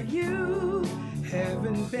for our youth,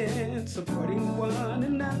 having been supporting one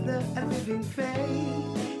another. A living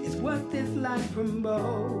faith is what this life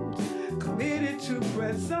promotes. Committed to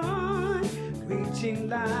press on, reaching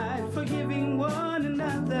light, forgiving one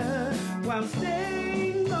another while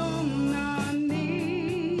staying on our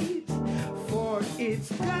knees. For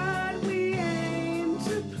it's God we aim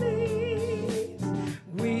to please.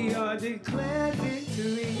 We are declared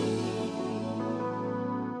victory.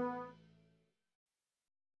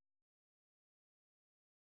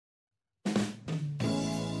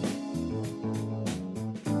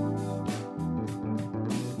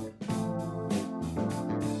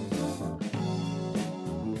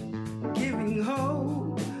 Giving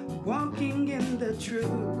hope, walking in the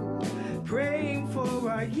truth, praying for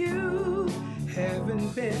our youth, having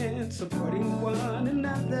been supporting one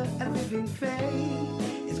another. A living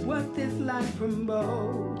faith is what this life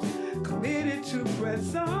promotes. Committed to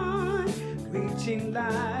press on, reaching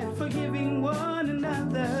light, forgiving one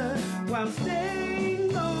another while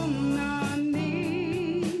staying on our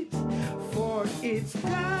knees. For it's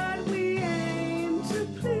God we aim to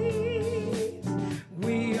please.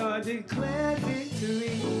 We are declared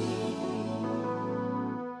victory.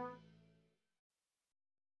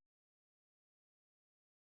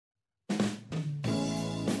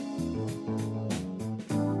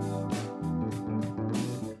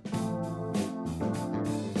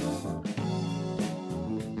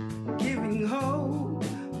 Giving hope,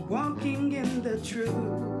 walking in the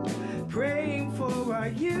truth, praying for our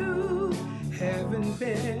youth, having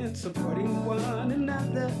been supporting one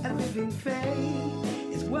another. A living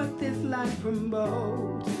faith is what this life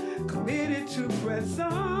promotes. Committed to press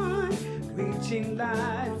on, reaching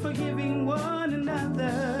light, forgiving one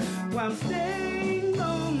another while staying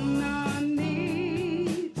on our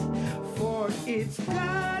knees. For it's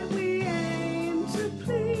God we aim to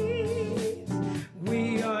please.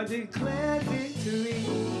 We are declared victory.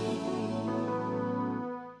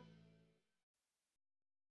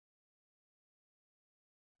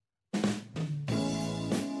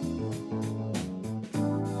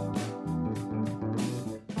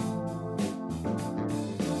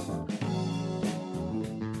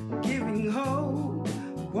 Giving hope,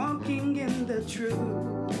 walking in the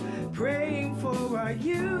truth, praying for our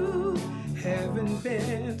youth, having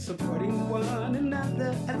been supporting one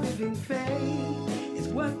another. A living faith is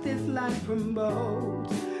what this life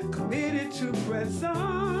promotes. Committed to press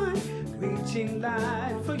on, reaching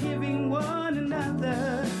light, forgiving one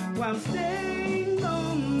another while staying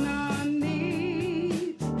on our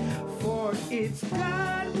knees. For it's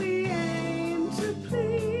God we aim to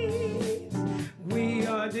please. We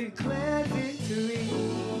are declared victory.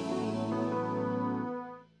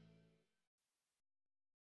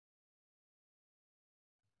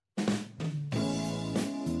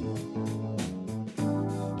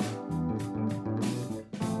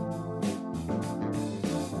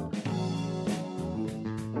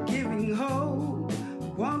 Giving hope,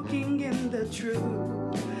 walking in the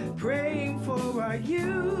truth, praying for our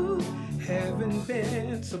youth, having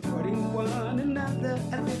been supporting one another.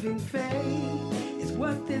 A living faith is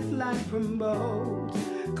what this life promotes.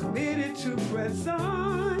 Committed to press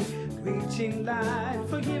on, reaching light,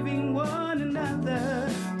 forgiving one another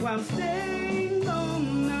while staying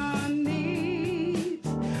on our knees.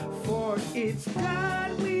 For it's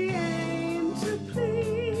God we aim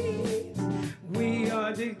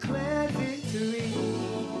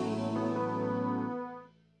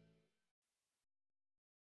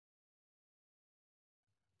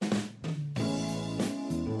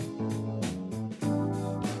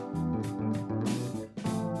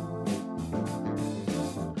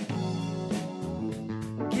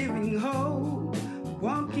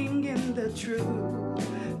walking in the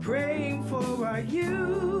truth, praying for our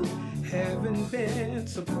youth, having been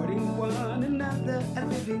supporting one another. A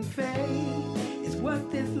living faith is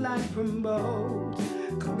what this life promotes.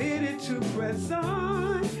 Committed to press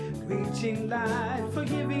on, reaching life,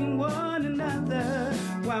 forgiving one another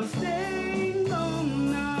while staying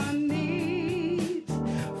on our knees.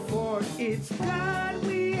 For it's God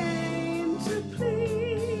we aim to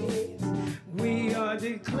please. We are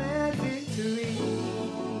declared victory.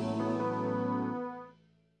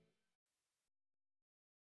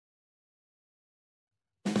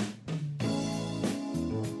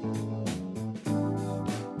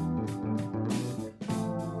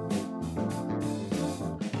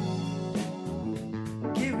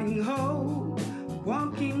 Giving hope,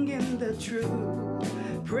 walking in the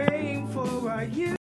truth, praying for our youth.